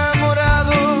tan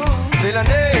enamorado de la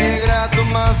negra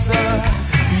Tomasa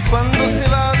y cuando se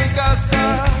va